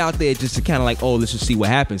threw it out there just to kind of like, let's just see what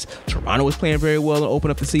happens. Toronto was playing very well and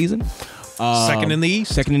open up the season. Second in the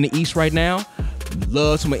East. Second in the East right now.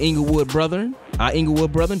 Love to my Inglewood brethren. Our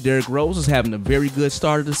Inglewood brethren, Derrick Rose, is having a very good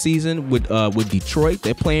start of the season with Detroit.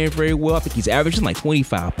 They're playing very well. I think he's averaging like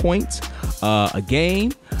 25 points a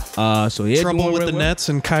game. So yeah, Trouble with the Nets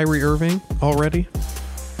and Kyrie Irving already.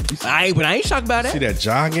 But I ain't shocked about that. See that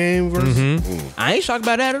Ja game versus? I ain't shocked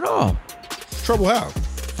about that at all. Trouble how?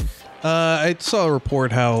 I saw a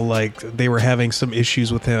report how like they were having some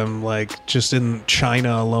issues with him, like just in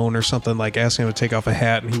China alone or something, like asking him to take off a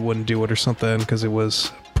hat and he wouldn't do it or something because it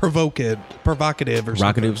was provocative or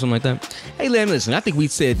something like that. Hey, listen, I think we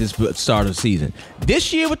said this at the start of the season.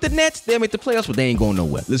 This year with the Nets, they'll make the playoffs, but they ain't going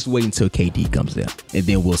nowhere. Let's wait until KD comes there, and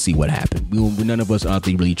then we'll see what happens. None of us, I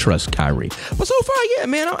think, really trust Kyrie. But so far, yeah,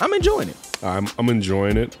 man, I'm enjoying it. I'm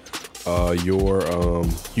enjoying it. Your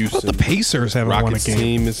Houston the Pacers haven't won a Rockets game.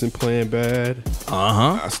 team isn't playing bad.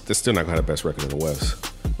 They're still not gonna have the best record in the West.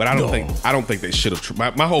 But I don't think they should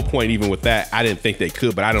have. My whole point, even with that, I didn't think they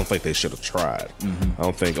could, but I don't think they should have tried. I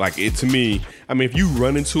don't think to me. I mean, if you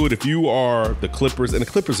run into it, if you are the Clippers, and the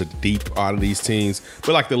Clippers are deep out of these teams,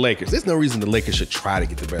 but like the Lakers, there's no reason the Lakers should try to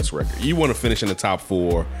get the best record. You want to finish in the top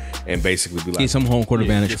 4 and basically be like, get some home court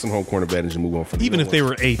advantage. Get some home court advantage and move on from there. Even if they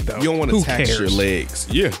were 8, though, you don't want to who tax cares? your legs.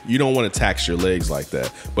 Yeah, you don't want to tax your legs like that.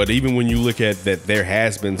 But even when you look at that, there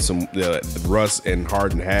has been some Russ and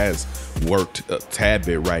Harden has worked a tad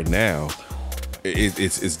bit right now.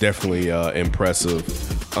 It's definitely impressive.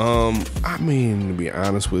 I mean, to be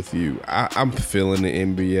honest with you, I'm feeling the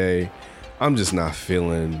NBA. I'm just not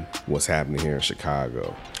feeling what's happening here in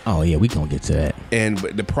Chicago. Oh yeah, we gonna get to that.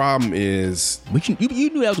 But the problem is, you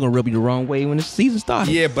knew that was gonna rub you the wrong way when the season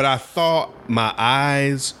started. Yeah, but I thought my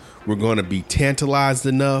eyes were gonna be tantalized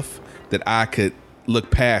enough that I could look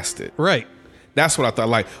past it. Right. That's what I thought.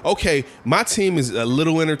 Like, okay, my team is a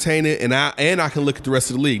little entertaining, and I can look at the rest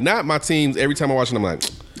of the league. Not my teams. Every time I watch it, I'm like,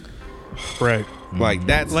 right. Like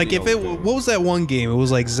that's like if it. What was that one game? It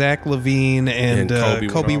was like Zach LaVine and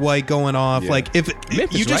Kobe White going off. Yeah. Like if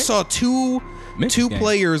Memphis, you just saw two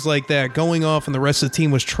players like that going off, and the rest of the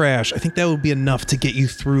team was trash, I think that would be enough to get you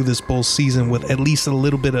through this bull season with at least a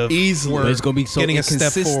little bit of easily. But it's gonna be so getting a step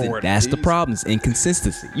inconsistent. forward. That's the problem. It's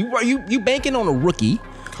inconsistency. You banking on a rookie.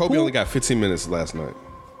 Kobe only got 15 minutes last night.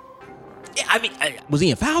 Yeah, I mean, was he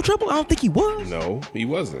in foul trouble? I don't think he was. No, he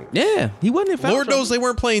wasn't. Yeah, he wasn't in foul Lord trouble. knows they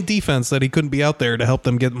weren't playing defense, that he couldn't be out there to help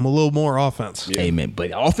them get a little more offense. Yeah. Amen.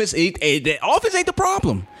 But offense ain't the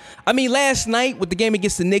problem. I mean, last night with the game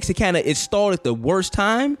against the Knicks, it started at the worst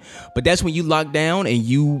time. But that's when you lock down and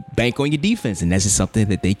you bank on your defense, and that's just something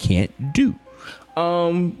that they can't do.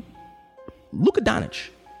 Luka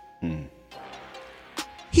Doncic.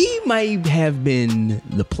 He might have been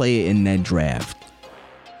the player in that draft.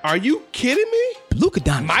 Are you kidding me? Luka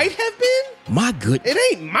Doncic might have been. My goodness.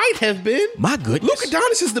 It ain't might have been. My goodness. Luka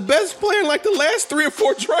Doncic is the best player in like the last 3 or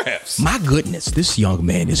 4 drafts. My goodness, this young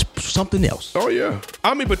man is something else. Oh yeah.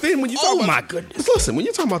 I mean, but then when you talk about, my goodness. Listen, when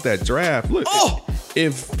you talk about that draft, look.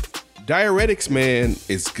 If Diuretics Man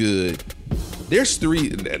is good, there's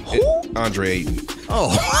 3. Who? Andre Ayton.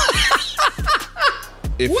 Oh.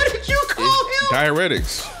 What did you call him?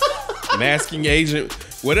 Diuretics. Masking agent.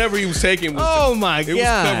 Whatever he was taking was, Oh my it was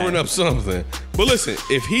God. covering up something. But listen,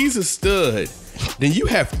 if he's a stud, then you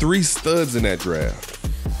have 3 studs in that draft.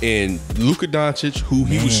 And Luka Doncic, who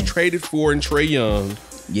he was traded for, and Trae Young.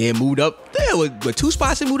 Yeah, moved up. Yeah, with 2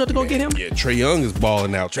 spots he moved up to go get him. Yeah, Trae Young is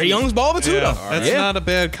balling out. Trae Young's balling too, though. That's not a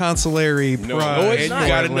bad consolary prize. No, it's and not. you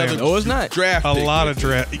got another No, it's not. draft A pick lot with of you.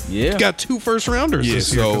 draft. Yeah. You got 2 first rounders Yeah,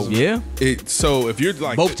 this year. so Yeah. So if you're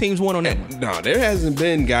like Both teams won on that one. No, there hasn't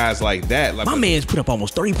been guys like that. Like My man's put up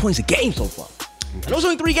almost 30 points a game so far. I know it's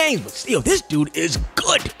only 3 games, but still, this dude is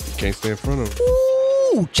good. Can't stay in front of him.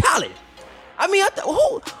 Ooh, Charlie. I mean,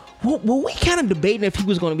 were we kind of debating if he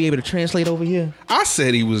was going to be able to translate over here? I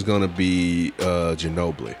said he was gonna be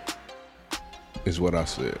Ginobili. Is what I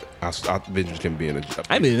said. I envisioned him being a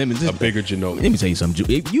bigger Ginobili. Let me tell you something.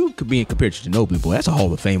 If you could be compared to Ginobili, boy, that's a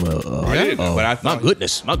Hall of Famer. But I thought,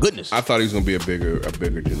 my goodness. I thought he was gonna be a bigger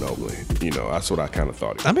Ginobili. You know, that's what I kind of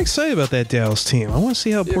thought. I'm excited about that Dallas team. I want to see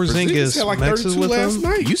how Porzingis had like mixes 32 with last them.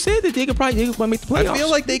 night. You said that they could probably make the playoffs. I feel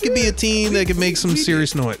like they could be a team that could make some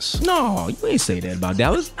serious noise. No, you ain't say that about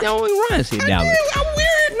Dallas. Only Ryan said Dallas. I'm weird.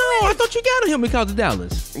 No, I thought you got on him because of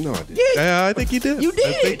Dallas. No, I didn't. Yeah, I think you did. you did.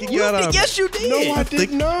 I think you You got did. on. Yes, you did. No, I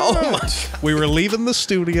did not. Oh my. We were leaving the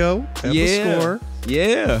studio at the score.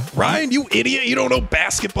 Yeah. Ryan, you idiot! You don't know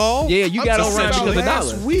basketball. Yeah, you got on Ryan because of last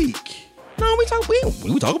Dallas. week. No, we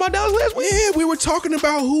talk about Dallas last week. Yeah, we were talking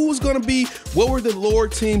about who was going to be. What were the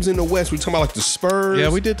Lord teams in the West? We were talking about like the Spurs. Yeah,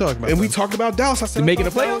 we did talk about and we them. talked about Dallas. I said They making I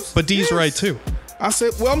the thought playoffs? Dallas- But D's Yes. right too. I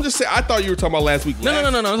said, well, I'm just saying. I thought you were talking about last week. No.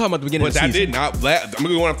 I'm talking about the beginning of the season. But I did not. I'm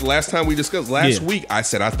going off the last time we discussed. Last week, I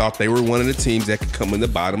said I thought they were one of the teams that could come in the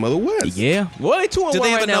bottom of the West. Yeah. Well, they 2-1 Do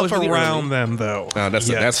they have right now. enough around them, though? That's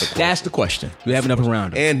the question. That's the question. Do they have enough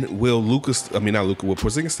around them? And will Lucas? I mean, not Lucas. Will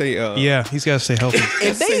Porzingis stay? Yeah, he's got to stay healthy.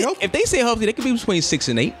 If they stay healthy, they could be between 6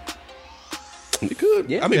 and 8. They could.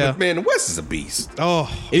 Yeah. I mean, but man, the West is a beast.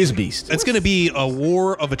 Oh, it is a beast. It's going to be a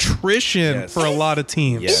war of attrition for a lot of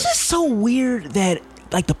teams. It's just so weird that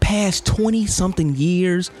like the past 20-something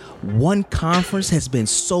years, one conference has been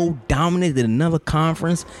so dominant than another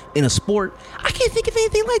conference in a sport. I can't think of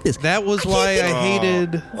anything like this. That was why I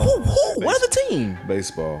hated... Who? What other team?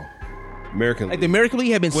 Baseball. American Like the American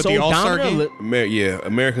League have been so dominant.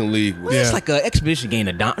 American League. It's like an exhibition game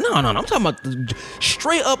to No. I'm talking about the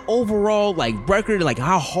straight up overall like record, like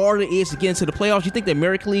how hard it is to get into the playoffs. You think the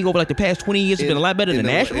American League over like the past 20 years has been a lot better than the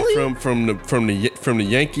National League? From the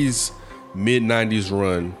Yankees mid-90s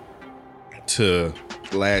run to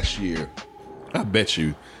last year, I bet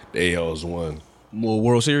you the AL's won more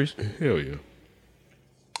World Series. Hell yeah.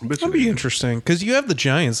 That'd be interesting because you have the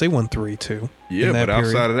Giants. They won 3 too. Yeah, but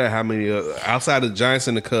outside of that, how many? Outside of the Giants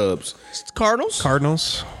and the Cubs,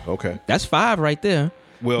 Cardinals. Okay, that's 5 right there.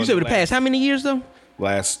 Well, you said with the past how many years though?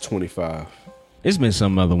 Last 25. There's been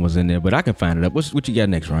some other ones in there, but I can find it up. What you got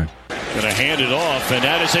next, Ryan? Gonna hand it off, and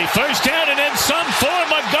that is a first down, and then some for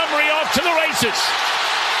Montgomery off to the races.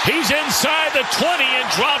 He's inside the 20 and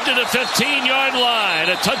dropped to the 15-yard line.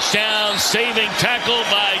 A touchdown saving tackle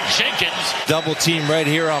by Jenkins. Double team right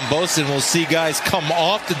here on Bosa. We'll see guys come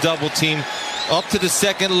off the double team up to the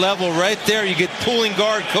second level right there. You get pulling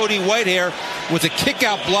guard Cody Whitehair with a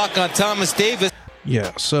kick-out block on Thomas Davis.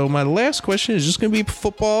 Yeah, so my last question is just going to be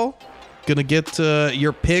football. Going to get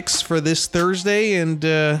your picks for this Thursday, and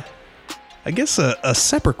I guess a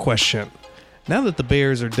separate question. Now that the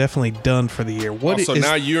Bears are definitely done for the year, so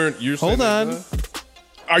now you're hold on. Done?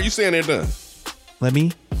 Are you saying they're done? Let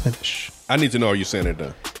me finish. I need to know. Are you saying they're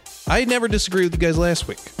done? I never disagreed with you guys last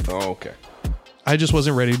week. Oh, okay. I just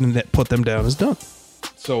wasn't ready to put them down as done.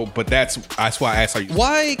 So, but that's why I asked. Are you?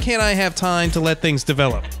 Why can't I have time to let things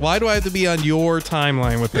develop? Why do I have to be on your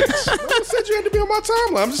timeline with this? I said you had to be on my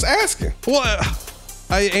timeline. I'm just asking. Well,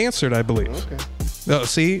 I answered, I believe. Okay. Oh,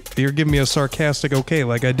 see, you're giving me a sarcastic okay,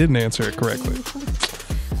 like I didn't answer it correctly.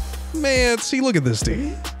 Man, see, look at this,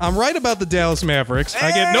 D. I'm right about the Dallas Mavericks.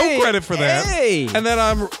 I get no credit for that. And then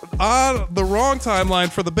I'm on the wrong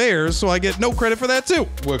timeline for the Bears, so I get no credit for that, too.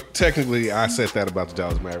 Well, technically, I said that about the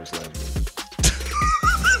Dallas Mavericks last week.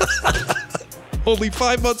 Only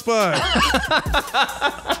 5 months behind.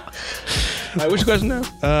 All right, what's your question now?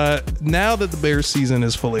 Now that the Bears season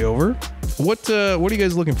is fully over, what are you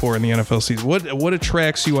guys looking for in the NFL season? What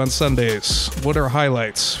attracts you on Sundays? What are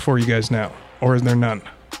highlights for you guys now? Or is there none?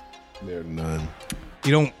 There are none.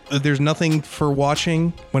 There's nothing for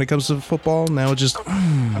watching when it comes to football? Now it's just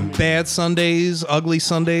bad Sundays, ugly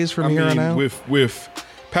Sundays from here on out? With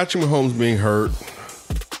Patrick Mahomes being hurt,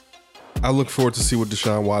 I look forward to see what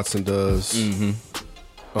Deshaun Watson does.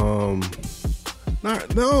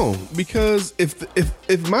 No, because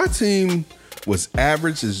if my team was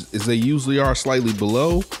average, as they usually are, slightly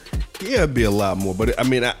below, yeah, it'd be a lot more. But I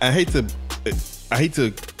mean, I hate to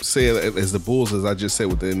say it as the Bulls, as I just said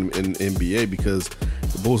with the NBA, because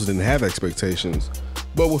the Bulls didn't have expectations.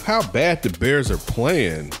 But with how bad the Bears are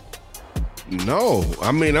playing, no,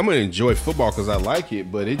 I mean, I'm gonna enjoy football because I like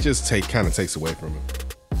it, but it just kind of takes away from it.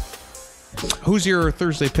 Who's your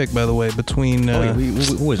Thursday pick, by the way, between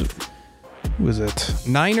who is it? Who is it?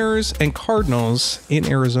 Niners and Cardinals in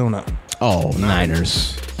Arizona. Oh,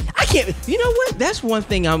 Niners. I can't. You know what? That's one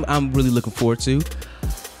thing I'm really looking forward to.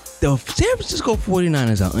 The San Francisco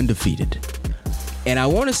 49ers are undefeated. And I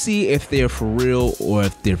want to see if they're for real or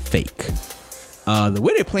if they're fake. The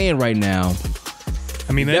way they're playing right now,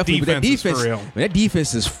 I mean, that defense is for real. That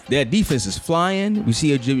defense is flying. We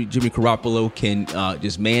see how Jimmy Garoppolo can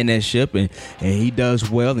just man that ship, and he does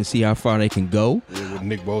well, and see how far they can go. Yeah, with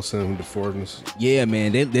Nick Bosa and the Forbes. Yeah,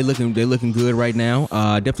 man, they're looking good right now.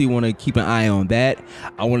 Definitely want to keep an eye on that.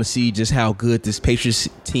 I want to see just how good this Patriots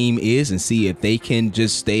team is, and see if they can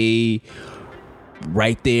just stay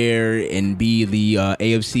right there and be the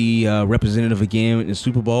AFC representative again in the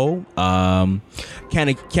Super Bowl. Kind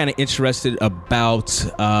of interested about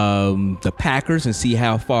the Packers and see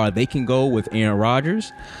how far they can go with Aaron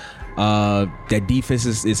Rodgers. That defense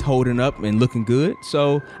is holding up and looking good.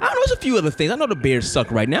 So I don't know. There's a few other things. I know the Bears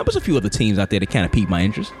suck right now, but there's a few other teams out there that kind of pique my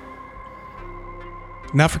interest.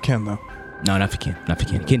 Not for Ken, though. No, not for Ken.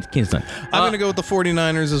 Ken's done. I'm going to go with the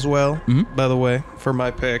 49ers as well, by the way, for my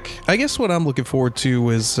pick. I guess what I'm looking forward to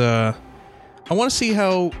is, I I want to see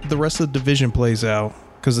how the rest of the division plays out,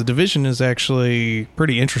 because the division is actually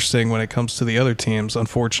pretty interesting when it comes to the other teams,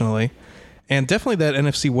 unfortunately. And definitely that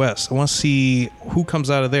NFC West. I want to see who comes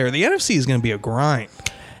out of there. The NFC is going to be a grind.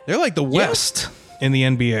 They're like the West in the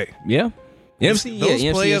NBA. Yeah. Those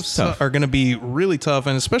playoffs are going to be really tough,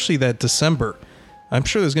 and especially that December. I'm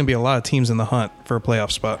sure there's going to be a lot of teams in the hunt for a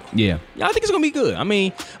playoff spot. Yeah, I think it's going to be good. I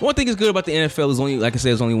mean, one thing is good about the NFL is only, like I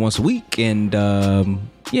said, it's only once a week, and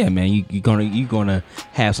yeah, man, you're gonna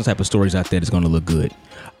have some type of stories out there that's going to look good.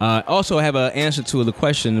 Also, I have an answer to the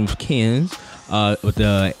question of Ken's with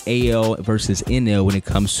the AL versus NL when it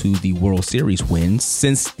comes to the World Series wins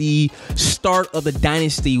since the start of the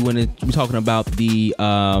dynasty. When we're talking about the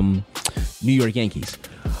New York Yankees,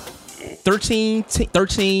 13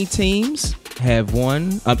 teams have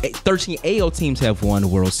won. 13 AL teams have won the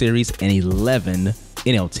World Series, and 11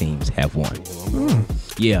 NL teams have won.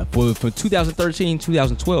 Yeah, for 2013,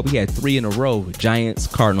 2012, we had 3 in a row: Giants,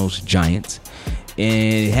 Cardinals, Giants,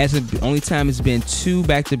 and it hasn't. Only time it's been 2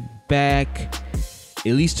 back-to-back.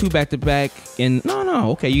 At least 2 back-to-back. And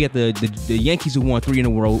okay, you got the Yankees who won 3 in a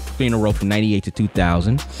row from 98 to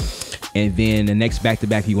 2000. And then the next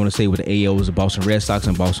back-to-back you want to say with the AL was the Boston Red Sox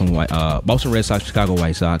and Boston Red Sox, Chicago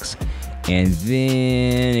White Sox. And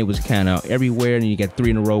then it was kind of everywhere. And you got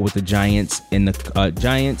 3 in a row with the Giants and the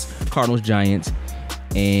Giants, Cardinals, Giants,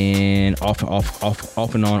 and off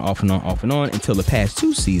and on until the past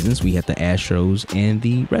 2 seasons we had the Astros and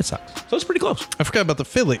the Red Sox. So it's pretty close. I forgot about the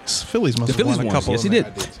Phillies. Phillies must have won a couple. Yes, he did.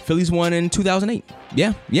 Phillies won in 2008.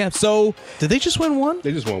 Yeah. So did they just win one?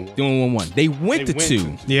 They just won one. They only won one. They went to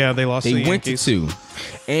 2. Yeah, they lost. They went to 2.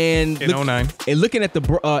 And in 2009. And looking at the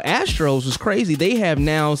Astros was crazy. They have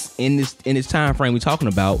now in this time frame we're talking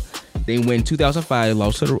about. They went 2005. They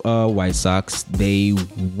lost to the White Sox. They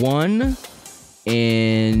won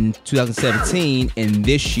in 2017, and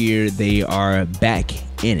this year they are back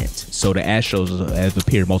in it. So the Astros have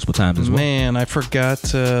appeared multiple times as well. Man, I forgot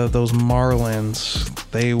those Marlins.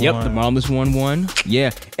 They won. Yep, the Marlins won 1. Yeah,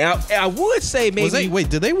 and I would say maybe. Wait,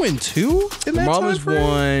 did they win 2 in that time frame? The Marlins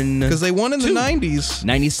won because they won in the 90s,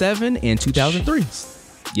 97 and 2003.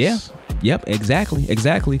 Yeah. Yep, exactly.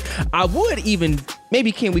 I would even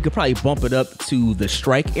maybe we could probably bump it up to the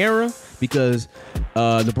strike era, because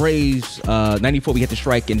the Braves 94 we had the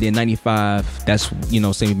strike, and then 95 that's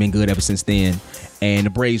saying we've been good ever since then, and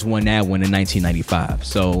the Braves won that one in 1995.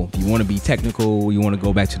 So if you want to be technical, you want to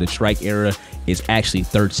go back to the strike era, it's actually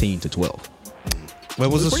 13-12.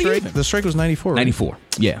 What was the strike? The strike was 94. 94.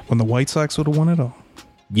 Yeah. When the White Sox would have won it all.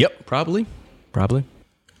 Yep, probably. All right,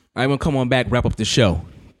 we're gonna come on back, wrap up the show.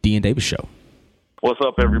 D and Davis Show. What's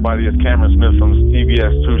up, everybody? It's Cameron Smith from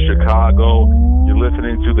CBS 2 Chicago. You're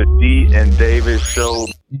listening to the D and Davis Show.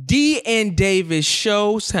 D and Davis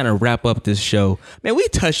Show. It's time to wrap up this show. Man, we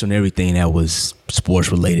touched on everything that was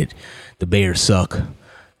sports related. The Bears suck.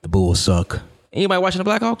 The Bulls suck. Anybody watching the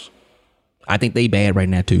Blackhawks? I think they bad right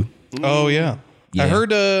now too. Oh yeah. I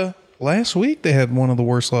heard last week they had one of the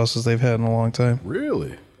worst losses they've had in a long time.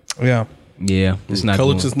 Really? Yeah. Yeah. It's not.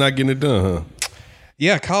 Coach is not getting it done, huh?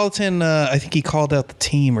 Yeah, Colleton, I think he called out the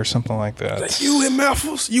team or something like that. Like, you and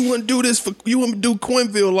Mathis, you wouldn't do this you wouldn't do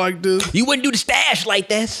Quinville like this. You wouldn't do the stash like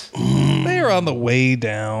this. They're on the way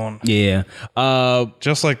down. Yeah.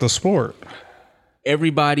 Just like the sport.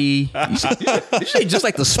 Everybody, you say just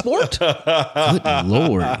like the sport? Good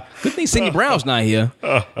Lord. Good thing Sidney Brown's not here.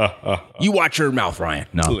 You watch your mouth, Ryan.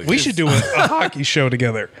 No. We should do a hockey show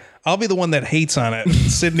together. I'll be the one that hates on it.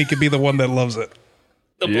 Sidney could be the one that loves it.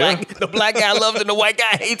 The black guy loves it and the white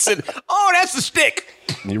guy hates it. Oh, that's the stick.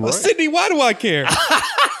 You're right. Well, Sidney, why do I care?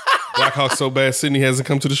 Blackhawks so bad, Sidney hasn't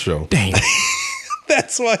come to the show. Dang.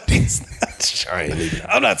 That's why he's not.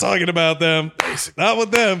 I'm not talking about them. Not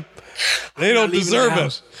with them. They don't deserve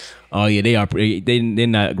it. Oh yeah, they are. They're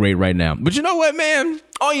not great right now. But you know what, man?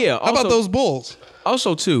 Oh yeah. How about those Bulls?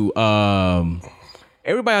 Also, too,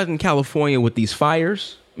 everybody out in California with these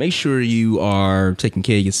fires, make sure you are taking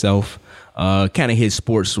care of yourself. Kind of his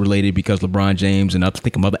sports related because LeBron James and I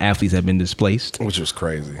think other athletes have been displaced, which was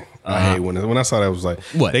crazy. I hate when I saw that. I was like,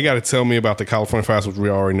 what? They got to tell me about the California fires, which we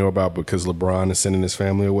already know about because LeBron is sending his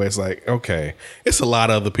family away. It's like, okay, it's a lot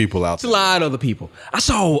of other people out there. It's a lot of other people. I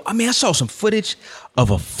saw some footage of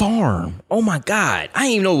a farm. Oh my God, I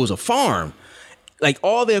didn't even know it was a farm. Like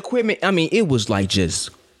all the equipment. I mean, it was like just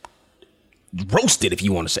roasted, if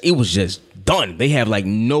you want to say. It was just done. They have like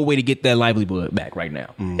no way to get that livelihood back right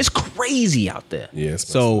now. It's crazy out there. Yeah.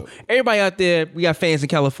 So everybody out there, we got fans in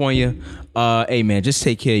California. Hey man, just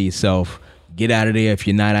take care of yourself. Get out of there. If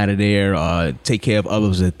you're not out of there, take care of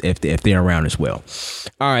others if they're around as well.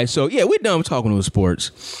 All right, so yeah, we're done talking with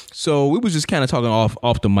sports. So we was just kind of talking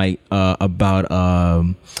off the mic about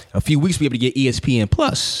a few weeks we'll be able to get ESPN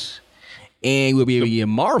Plus. And we'll be able to get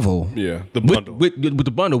Marvel. Yeah, the bundle. With the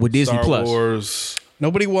bundle with Disney Star Plus. Wars.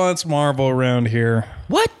 Nobody wants Marvel around here.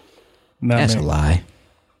 What? Not That's me. a lie.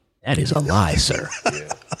 That is a lie, sir.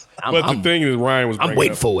 But the thing that Ryan was bringing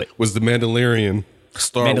waiting up for it. was the Mandalorian,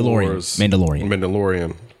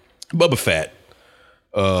 Mandalorian. Boba Fett.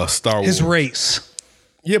 Star Wars. His race.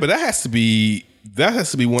 Yeah, but that has to be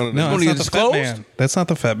one of the No, that's not the Fett Man. That's not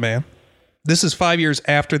the Fett Man. This is 5 years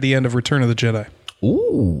after the end of Return of the Jedi.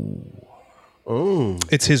 Ooh. Oh.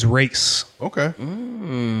 It's his race. Okay.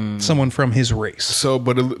 Someone from his race. So,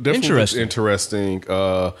 but it definitely looks interesting.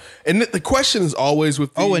 And the question is always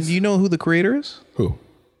with these. Oh, and do you know who the creator is? Who?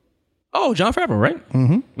 Oh, Jon Favreau, right?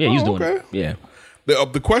 Mm-hmm. Yeah, he's doing okay. it. Yeah.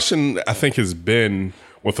 The question I think has been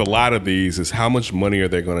with a lot of these is how much money are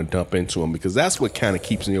they going to dump into them? Because that's what kind of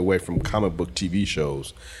keeps me away from comic book TV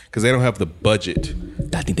shows because they don't have the budget.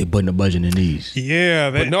 I think they're putting the budget in these.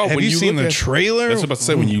 Yeah. But no, have when you seen look the at- trailer? That's what I'm about to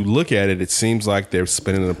say. When you look at it, it seems like they're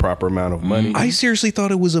spending the proper amount of money. I seriously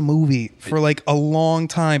thought it was a movie for like a long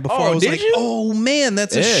time before I was did like, you? oh man,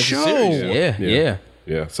 that's a Yeah, it's a show. series. Yeah.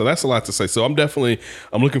 Yeah, so that's a lot to say. So I'm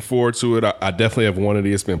looking forward to it. I definitely have wanted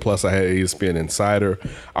ESPN Plus. I had ESPN Insider.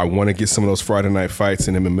 I want to get some of those Friday night fights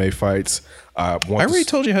and MMA fights. I already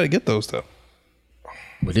told you how to get those though.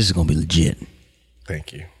 But this is gonna be legit.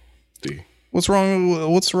 Thank you, D. What's wrong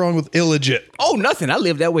with illegit? Oh, nothing. I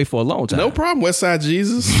lived that way for a long time. No problem. West Side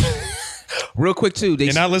Jesus. Real quick too.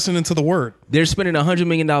 You're not listening to the word. They're spending $100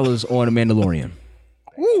 million on The Mandalorian.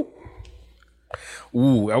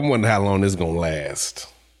 Ooh, I wonder how long this is gonna last.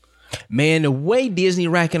 Man, the way Disney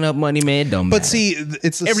racking up money, man, don't matter. But see,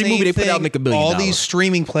 it's the Every same movie they put thing. out make $1 billion. All these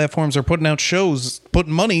streaming platforms are putting out shows,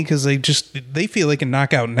 putting money because they feel they can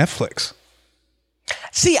knock out Netflix.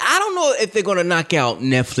 See, I don't know if they're gonna knock out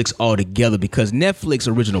Netflix altogether because Netflix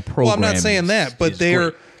original program. Well, I'm not saying that, but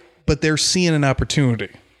they're seeing an opportunity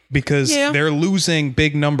because they're losing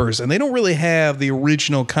big numbers and they don't really have the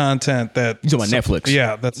original content that You talking about Netflix?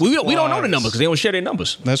 Yeah, that's we don't know the numbers because they don't share their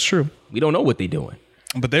numbers. That's true. We don't know what they're doing.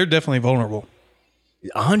 But they're definitely vulnerable.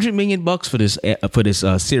 $100 million for this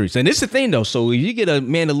series, and this is the thing though. So if you get a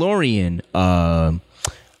Mandalorian a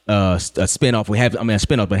spinoff, a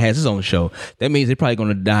spinoff, but has his own show, that means they're probably going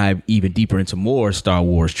to dive even deeper into more Star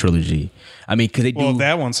Wars trilogy. I mean, could they do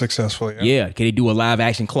that one successfully? Yeah, could they do a live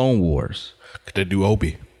action Clone Wars? Could they do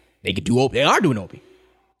Obi? They could do Obi. They are doing Obi.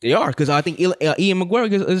 They are because I think Ian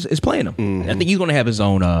McGregor is playing him. Mm-hmm. I think he's going to have his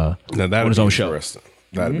own on his own show.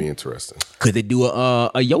 That'd be interesting. Could they do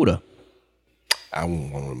a Yoda? I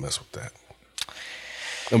wouldn't want to mess with that.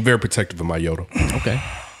 I'm very protective of my Yoda. Okay.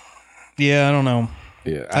 Yeah, I don't know.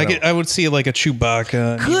 Yeah, I would see like a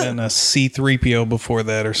Chewbacca and even a C-3PO before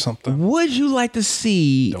that or something. Would you like to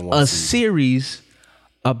see a series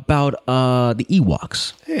about the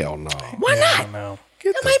Ewoks? Hell no. Why not? No.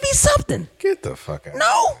 That might be something. Get the fuck out.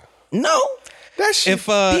 No. That shit. If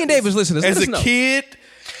Dean Davis listeners, as let us a know. kid,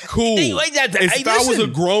 cool. Hey, if I was a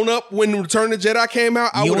grown up when Return of the Jedi came out,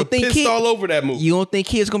 I You would don't have think pissed all over that movie. You don't think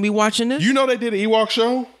kids gonna be watching this? You know they did an Ewok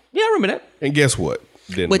show, Yeah, I remember that. and guess what?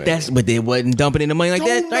 Didn't But they wasn't dumping in the money like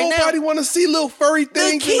that right now. Nobody want to see little furry The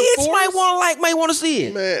things. kids might want to see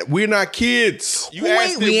it. Man, we're not kids. You Wait,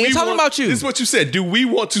 asked we if ain't talking about you. This is what you said. Do we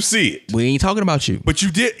want to see it? We ain't talking about you. But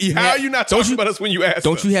you did. How are you not talking about us when you asked?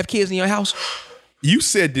 Don't you have kids in your house? You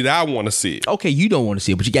said, "Did I want to see it?" Okay, you don't want to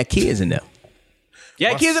see it, but you got kids in there. You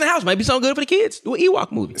got kids in the house. Might be something good for the kids. Do an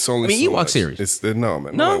Ewok movie. It's only so Ewok much. series. It's no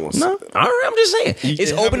man. No. Nobody wants to All see that. right, I'm just saying.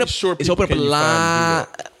 It's How open many up. short It's people open up a can you find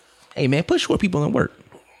lot. to do Hey man, put short people in work.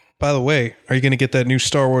 By the way, are you going to get that new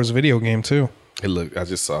Star Wars video game too? Hey, look, I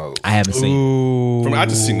just saw. I haven't seen. Ooh. I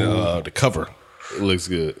just seen the cover. It looks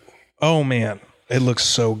good. Oh man, it looks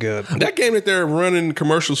so good. That game that they're running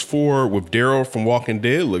commercials for with Daryl from Walking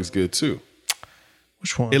Dead looks good too.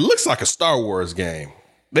 Which one? It looks like a Star Wars game.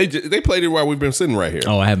 They played it while we've been sitting right here.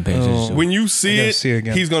 Oh, I haven't paid attention. When you see gotta it, see it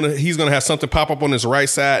again. he's gonna have something pop up on his right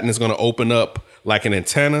side, and it's gonna open up like an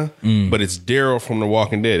antenna. But it's Daryl from The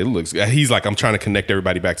Walking Dead. It looks. He's like, I'm trying to connect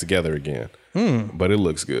everybody back together again. But it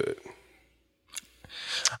looks good.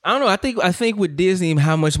 I don't know. I think with Disney,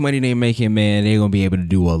 how much money they're making, man, they're gonna be able to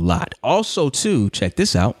do a lot. Also, too, check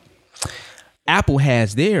this out. Apple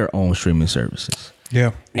has their own streaming services.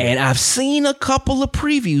 Yeah. And I've seen a couple of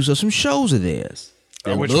previews of some shows of theirs.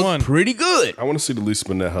 That Which look one? Pretty good. I want to see the Lisa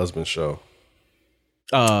Bonet husband show.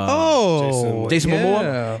 Jason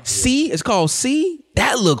yeah. Momoa. C, it's called C.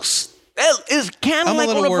 That looks That is kind of I'm a like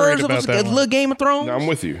on little the worried verge of about a that one. little Game of Thrones. I'm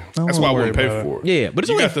with you. I'm That's a why I little wouldn't pay worried for it. Yeah, but it's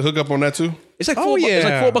you only got the hook up on that too. it's like Oh, $4. It's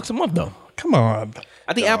like yeah. $4 a month though. Come on.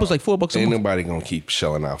 I think Apple's like $4 a Ain't month. nobody gonna keep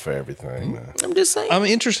shelling out for everything, man. I'm just saying. I'm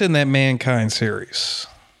interested in that Mankind series,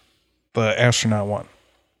 the astronaut one.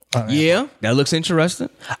 Yeah, that looks interesting.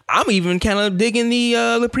 I'm even kind of digging the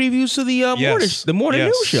previews to the morning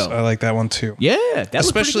news show. I like that one too. Yeah, that looks pretty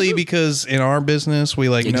especially good. because in our business we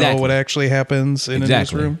like know Exactly. what actually happens in a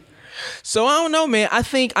newsroom. So I don't know, man. I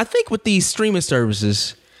think with these streaming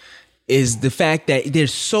services is the fact that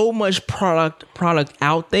there's so much product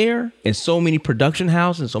out there and so many production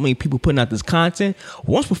houses and so many people putting out this content.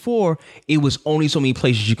 Once before, it was only so many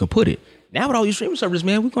places you can put it. Now with all these streaming services,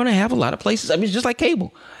 man, we're going to have a lot of places. I mean, it's just like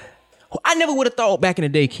cable. I never would have thought back in the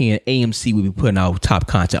day, Ken, AMC would be putting out top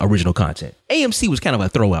content, original content. AMC was kind of a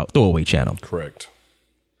throwaway channel. Correct.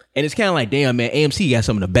 And it's kind of like, damn, man, AMC got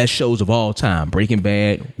some of the best shows of all time. Breaking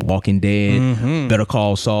Bad, Walking Dead, Better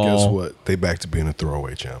Call Saul. Guess what? They back to being a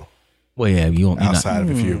throwaway channel. Well, yeah, you're outside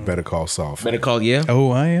of if you're Better Call Saul. Better Call, yeah.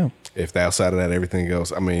 Oh, I am. If outside of that, everything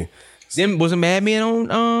else, I mean, Then wasn't Mad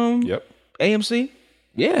Men on yep. AMC?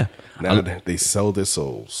 Yeah. Now they sold their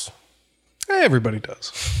souls. Everybody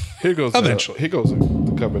does. Here goes Eventually. Here goes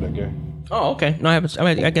the cover of that game. Oh, okay. No, I haven't.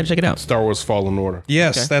 I gotta check it out. Star Wars Fallen Order.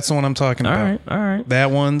 Yes, Okay. that's the one I'm talking about. All right.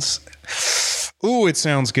 That one's. Ooh, it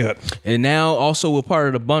sounds good. And now also a part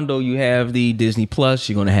of the bundle, you have the Disney Plus,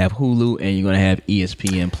 you're gonna have Hulu, and you're gonna have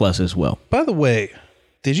ESPN Plus as well. By the way,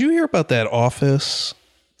 did you hear about that Office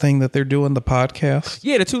thing that they're doing, the podcast?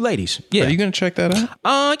 Yeah, the two ladies. Yeah. Are you going to check that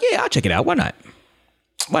out? Yeah, I'll check it out. Why not?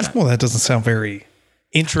 Well, that doesn't sound very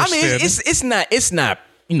interesting. I mean, it's not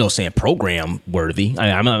saying program worthy.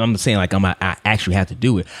 I'm saying like I actually have to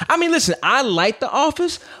do it. I mean, listen, I like The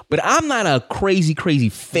Office, but I'm not a crazy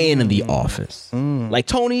fan of The Office. Like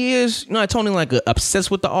Tony is. Tony like obsessed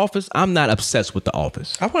with The Office. I'm not obsessed with The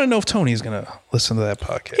Office. I want to know if Tony's going to listen to that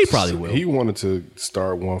podcast. He probably will. He wanted to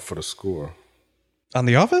start one for the score. On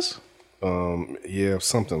The Office? Yeah,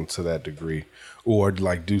 something to that degree. Or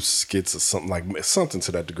like do skits or something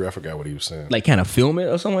to that degree. I forgot what he was saying. Like kind of film it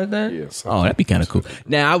or something like that? Yeah. Oh, that'd be kind of cool.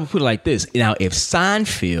 Now, I would put it like this. Now, if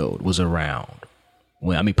Seinfeld was around,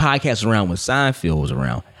 podcasts around when Seinfeld was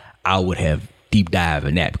around, I would have deep dive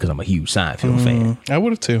in that because I'm a huge Seinfeld fan. I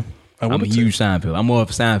would have too. I'm a huge Seinfeld. I'm more of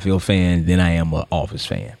a Seinfeld fan than I am an Office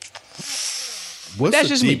fan. What's That's a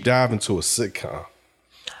just deep me. dive into a sitcom?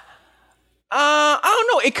 I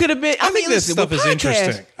don't know. It could have been. I think mean, this listen, stuff with is podcasts-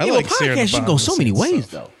 interesting. I yeah, like with seeing the podcasts. You can go so many behind-the-scenes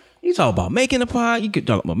ways though. You talk about making a pod. You could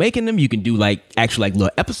talk about making them. You can do like little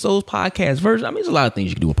episodes, podcast version. I mean, there's a lot of things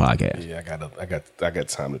you can do with podcasts. Yeah, I got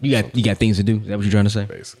time to do You got things to do. Is that what you're trying to say?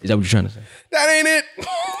 Basically. Is that what you're trying to say? That ain't it.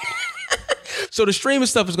 So the streaming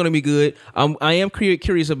stuff is going to be good. I am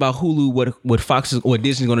curious about Hulu, what Fox is, what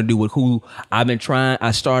Disney's going to do with Hulu.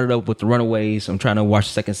 I started up with The Runaways. I'm trying to watch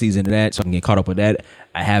the second season of that so I can get caught up with that.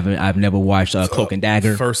 I've never watched Cloak and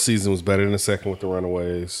Dagger. First season was better than the second with The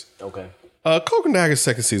Runaways. Okay. Cloak and Dagger's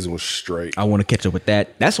second season was straight. I want to catch up with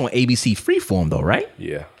that. That's on ABC Freeform though, right?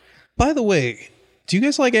 Yeah. By the way, do you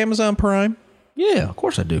guys like Amazon Prime? Yeah, of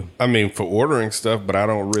course I do. I mean, for ordering stuff, but I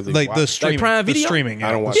don't really Like watch the streaming. Prime the Video? streaming.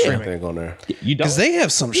 I don't watch streaming. anything on there. You don't? Because they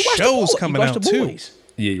have some You watch The shows Boys. coming You watch out The too. Boys.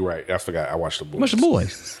 Yeah, you're right. I forgot. I watched The Boys. Watch The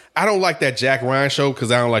Boys. I don't like that Jack Ryan show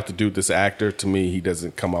because I don't like the dude that's actor. To me, he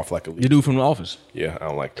doesn't come off like a lead. The dude from The Office. Yeah, I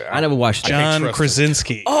don't like that. I never watched John trust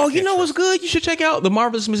Krasinski. Oh, you know what's good? You should check out The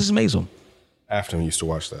Marvelous Mrs. Maisel. After I used to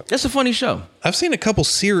watch that. That's a funny show. I've seen a couple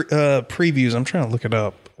previews. I'm trying to look it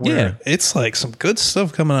up. Yeah. It's like some good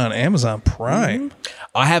stuff coming on Amazon Prime.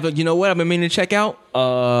 I haven't. You know what? I've been meaning to check out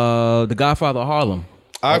The Godfather of Harlem.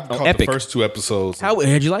 I on caught Epic. the first two episodes. How'd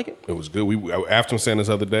you like it? It was good. After saying this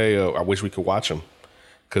other day, I wish we could watch them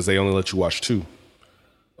because they only let you watch two,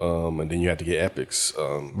 and then you had to get Epics.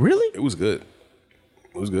 Really? It was good.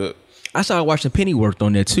 It was good. I started watching Pennyworth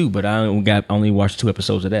on there too, but I only watched 2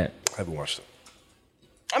 episodes of that. I haven't watched it.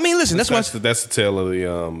 I mean, listen, that's the tale of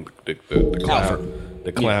the clown,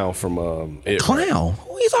 the clown from It. Clown.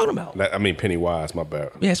 Who are you talking about? I mean Pennywise. My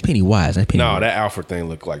bad. Yeah, it's Pennywise. That's Pennywise. No, that Alfred thing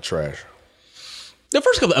looked like trash. The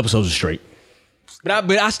first couple episodes are straight, but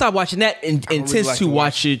I stopped watching that and intends like to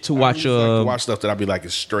watch it to watch watch stuff that I'd be like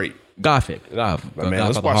it's straight. Gothic. Man,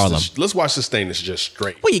 let's watch this thing that's just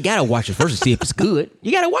straight. Well, you gotta watch it first to see if it's good.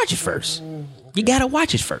 You gotta watch it first. You gotta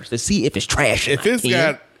watch it first to see if it's trash. If it's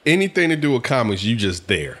got anything to do with comics, you just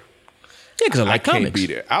there. Yeah, because I like can't comics. be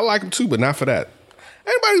there. I like them too, but not for that.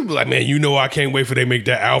 Everybody be like, man, I can't wait for they make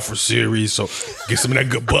that Alfred series. So get some of that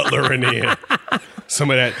good Butler in there. Some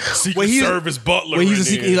of that Secret Service Butler. Well,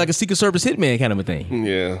 he's like a Secret Service hitman kind of a thing.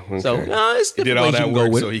 Yeah. Okay. So it's he different did all ways you that can go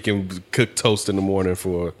work with so it. he can cook toast in the morning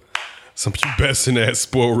for Some pubescent ass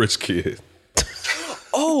spoiled rich kid.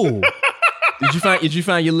 Oh, did you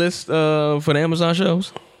find your list for the Amazon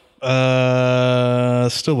shows?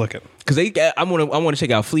 Still looking. Because I want to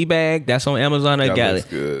check out Fleabag. That's on Amazon. I got it.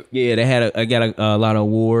 Good. Yeah, they had a lot of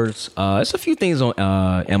awards. It's a few things on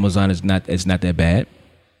Amazon. It's not that bad.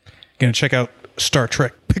 Gonna check out Star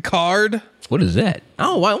Trek Picard. What is that?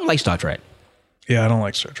 Oh, I don't like Star Trek. Yeah, I don't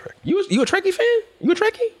like Star Trek. You a Trekkie fan? You a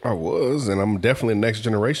Trekkie? I was, and I'm definitely a Next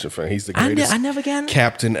Generation fan. He's the greatest I never got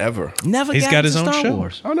captain ever. He's got his own Star show.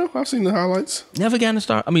 Wars. I know. I've seen the highlights. Never got into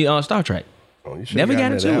Star Trek. Oh, you should Never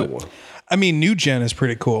got into that it. one. I mean, new gen is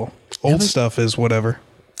pretty cool. Old stuff is whatever.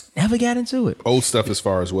 Never got into it. Old stuff as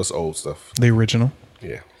far as what's old stuff? The original.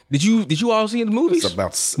 Yeah. Did you all see the movies? It's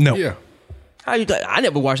about No. Yeah. I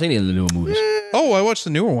never watched any of the newer movies. Oh, I watched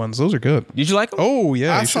the newer ones. Those are good. Did you like them? Oh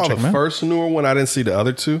yeah, I you should saw check the them out. first newer one. I didn't see the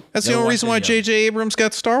other two. That's the Never only watched reason why any of them. J.J. Abrams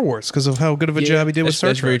got Star Wars, because of how good of a job he did with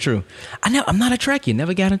Star That's very Trek. true. I'm not a Trekkie.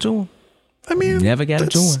 Never got into them. I mean, Never got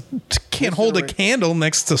into that's- them. Can't hold a candle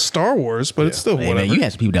next to Star Wars, but it's still Hey, whatever. man, you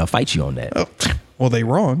had some people that'll fight you on that. Oh, well, they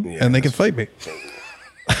wrong, and they can fight me.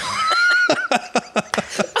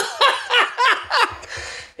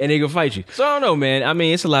 And they can fight you. So I don't know, man. I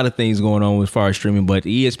mean, it's a lot of things going on as far as streaming, but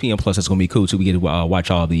ESPN Plus is gonna be cool too. We get to watch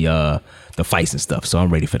all the fights and stuff. So I'm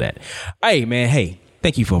ready for that. Hey, man. Hey,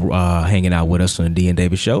 thank you for hanging out with us on the D and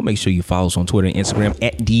Davis Show. Make sure you follow us on Twitter and Instagram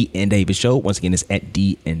at D and Davis Show. Once again, it's at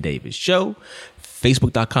D and Davis Show.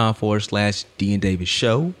 Facebook.com/D and Davis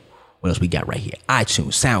Show. What else we got right here?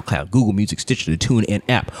 iTunes, SoundCloud, Google Music, Stitcher, the TuneIn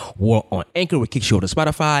app. We're on Anchor, which kicks you over to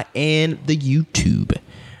Spotify and the YouTube.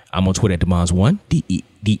 I'm on Twitter at Demons1,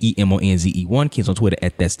 DEMONZE1. Ken's on Twitter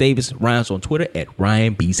at That's Davis. Ryan's on Twitter at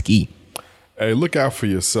Ryan B. Ski. Hey, look out for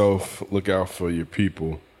yourself. Look out for your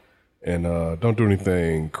people. And don't do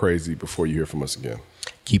anything crazy before you hear from us again.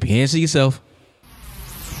 Keep your hands to yourself.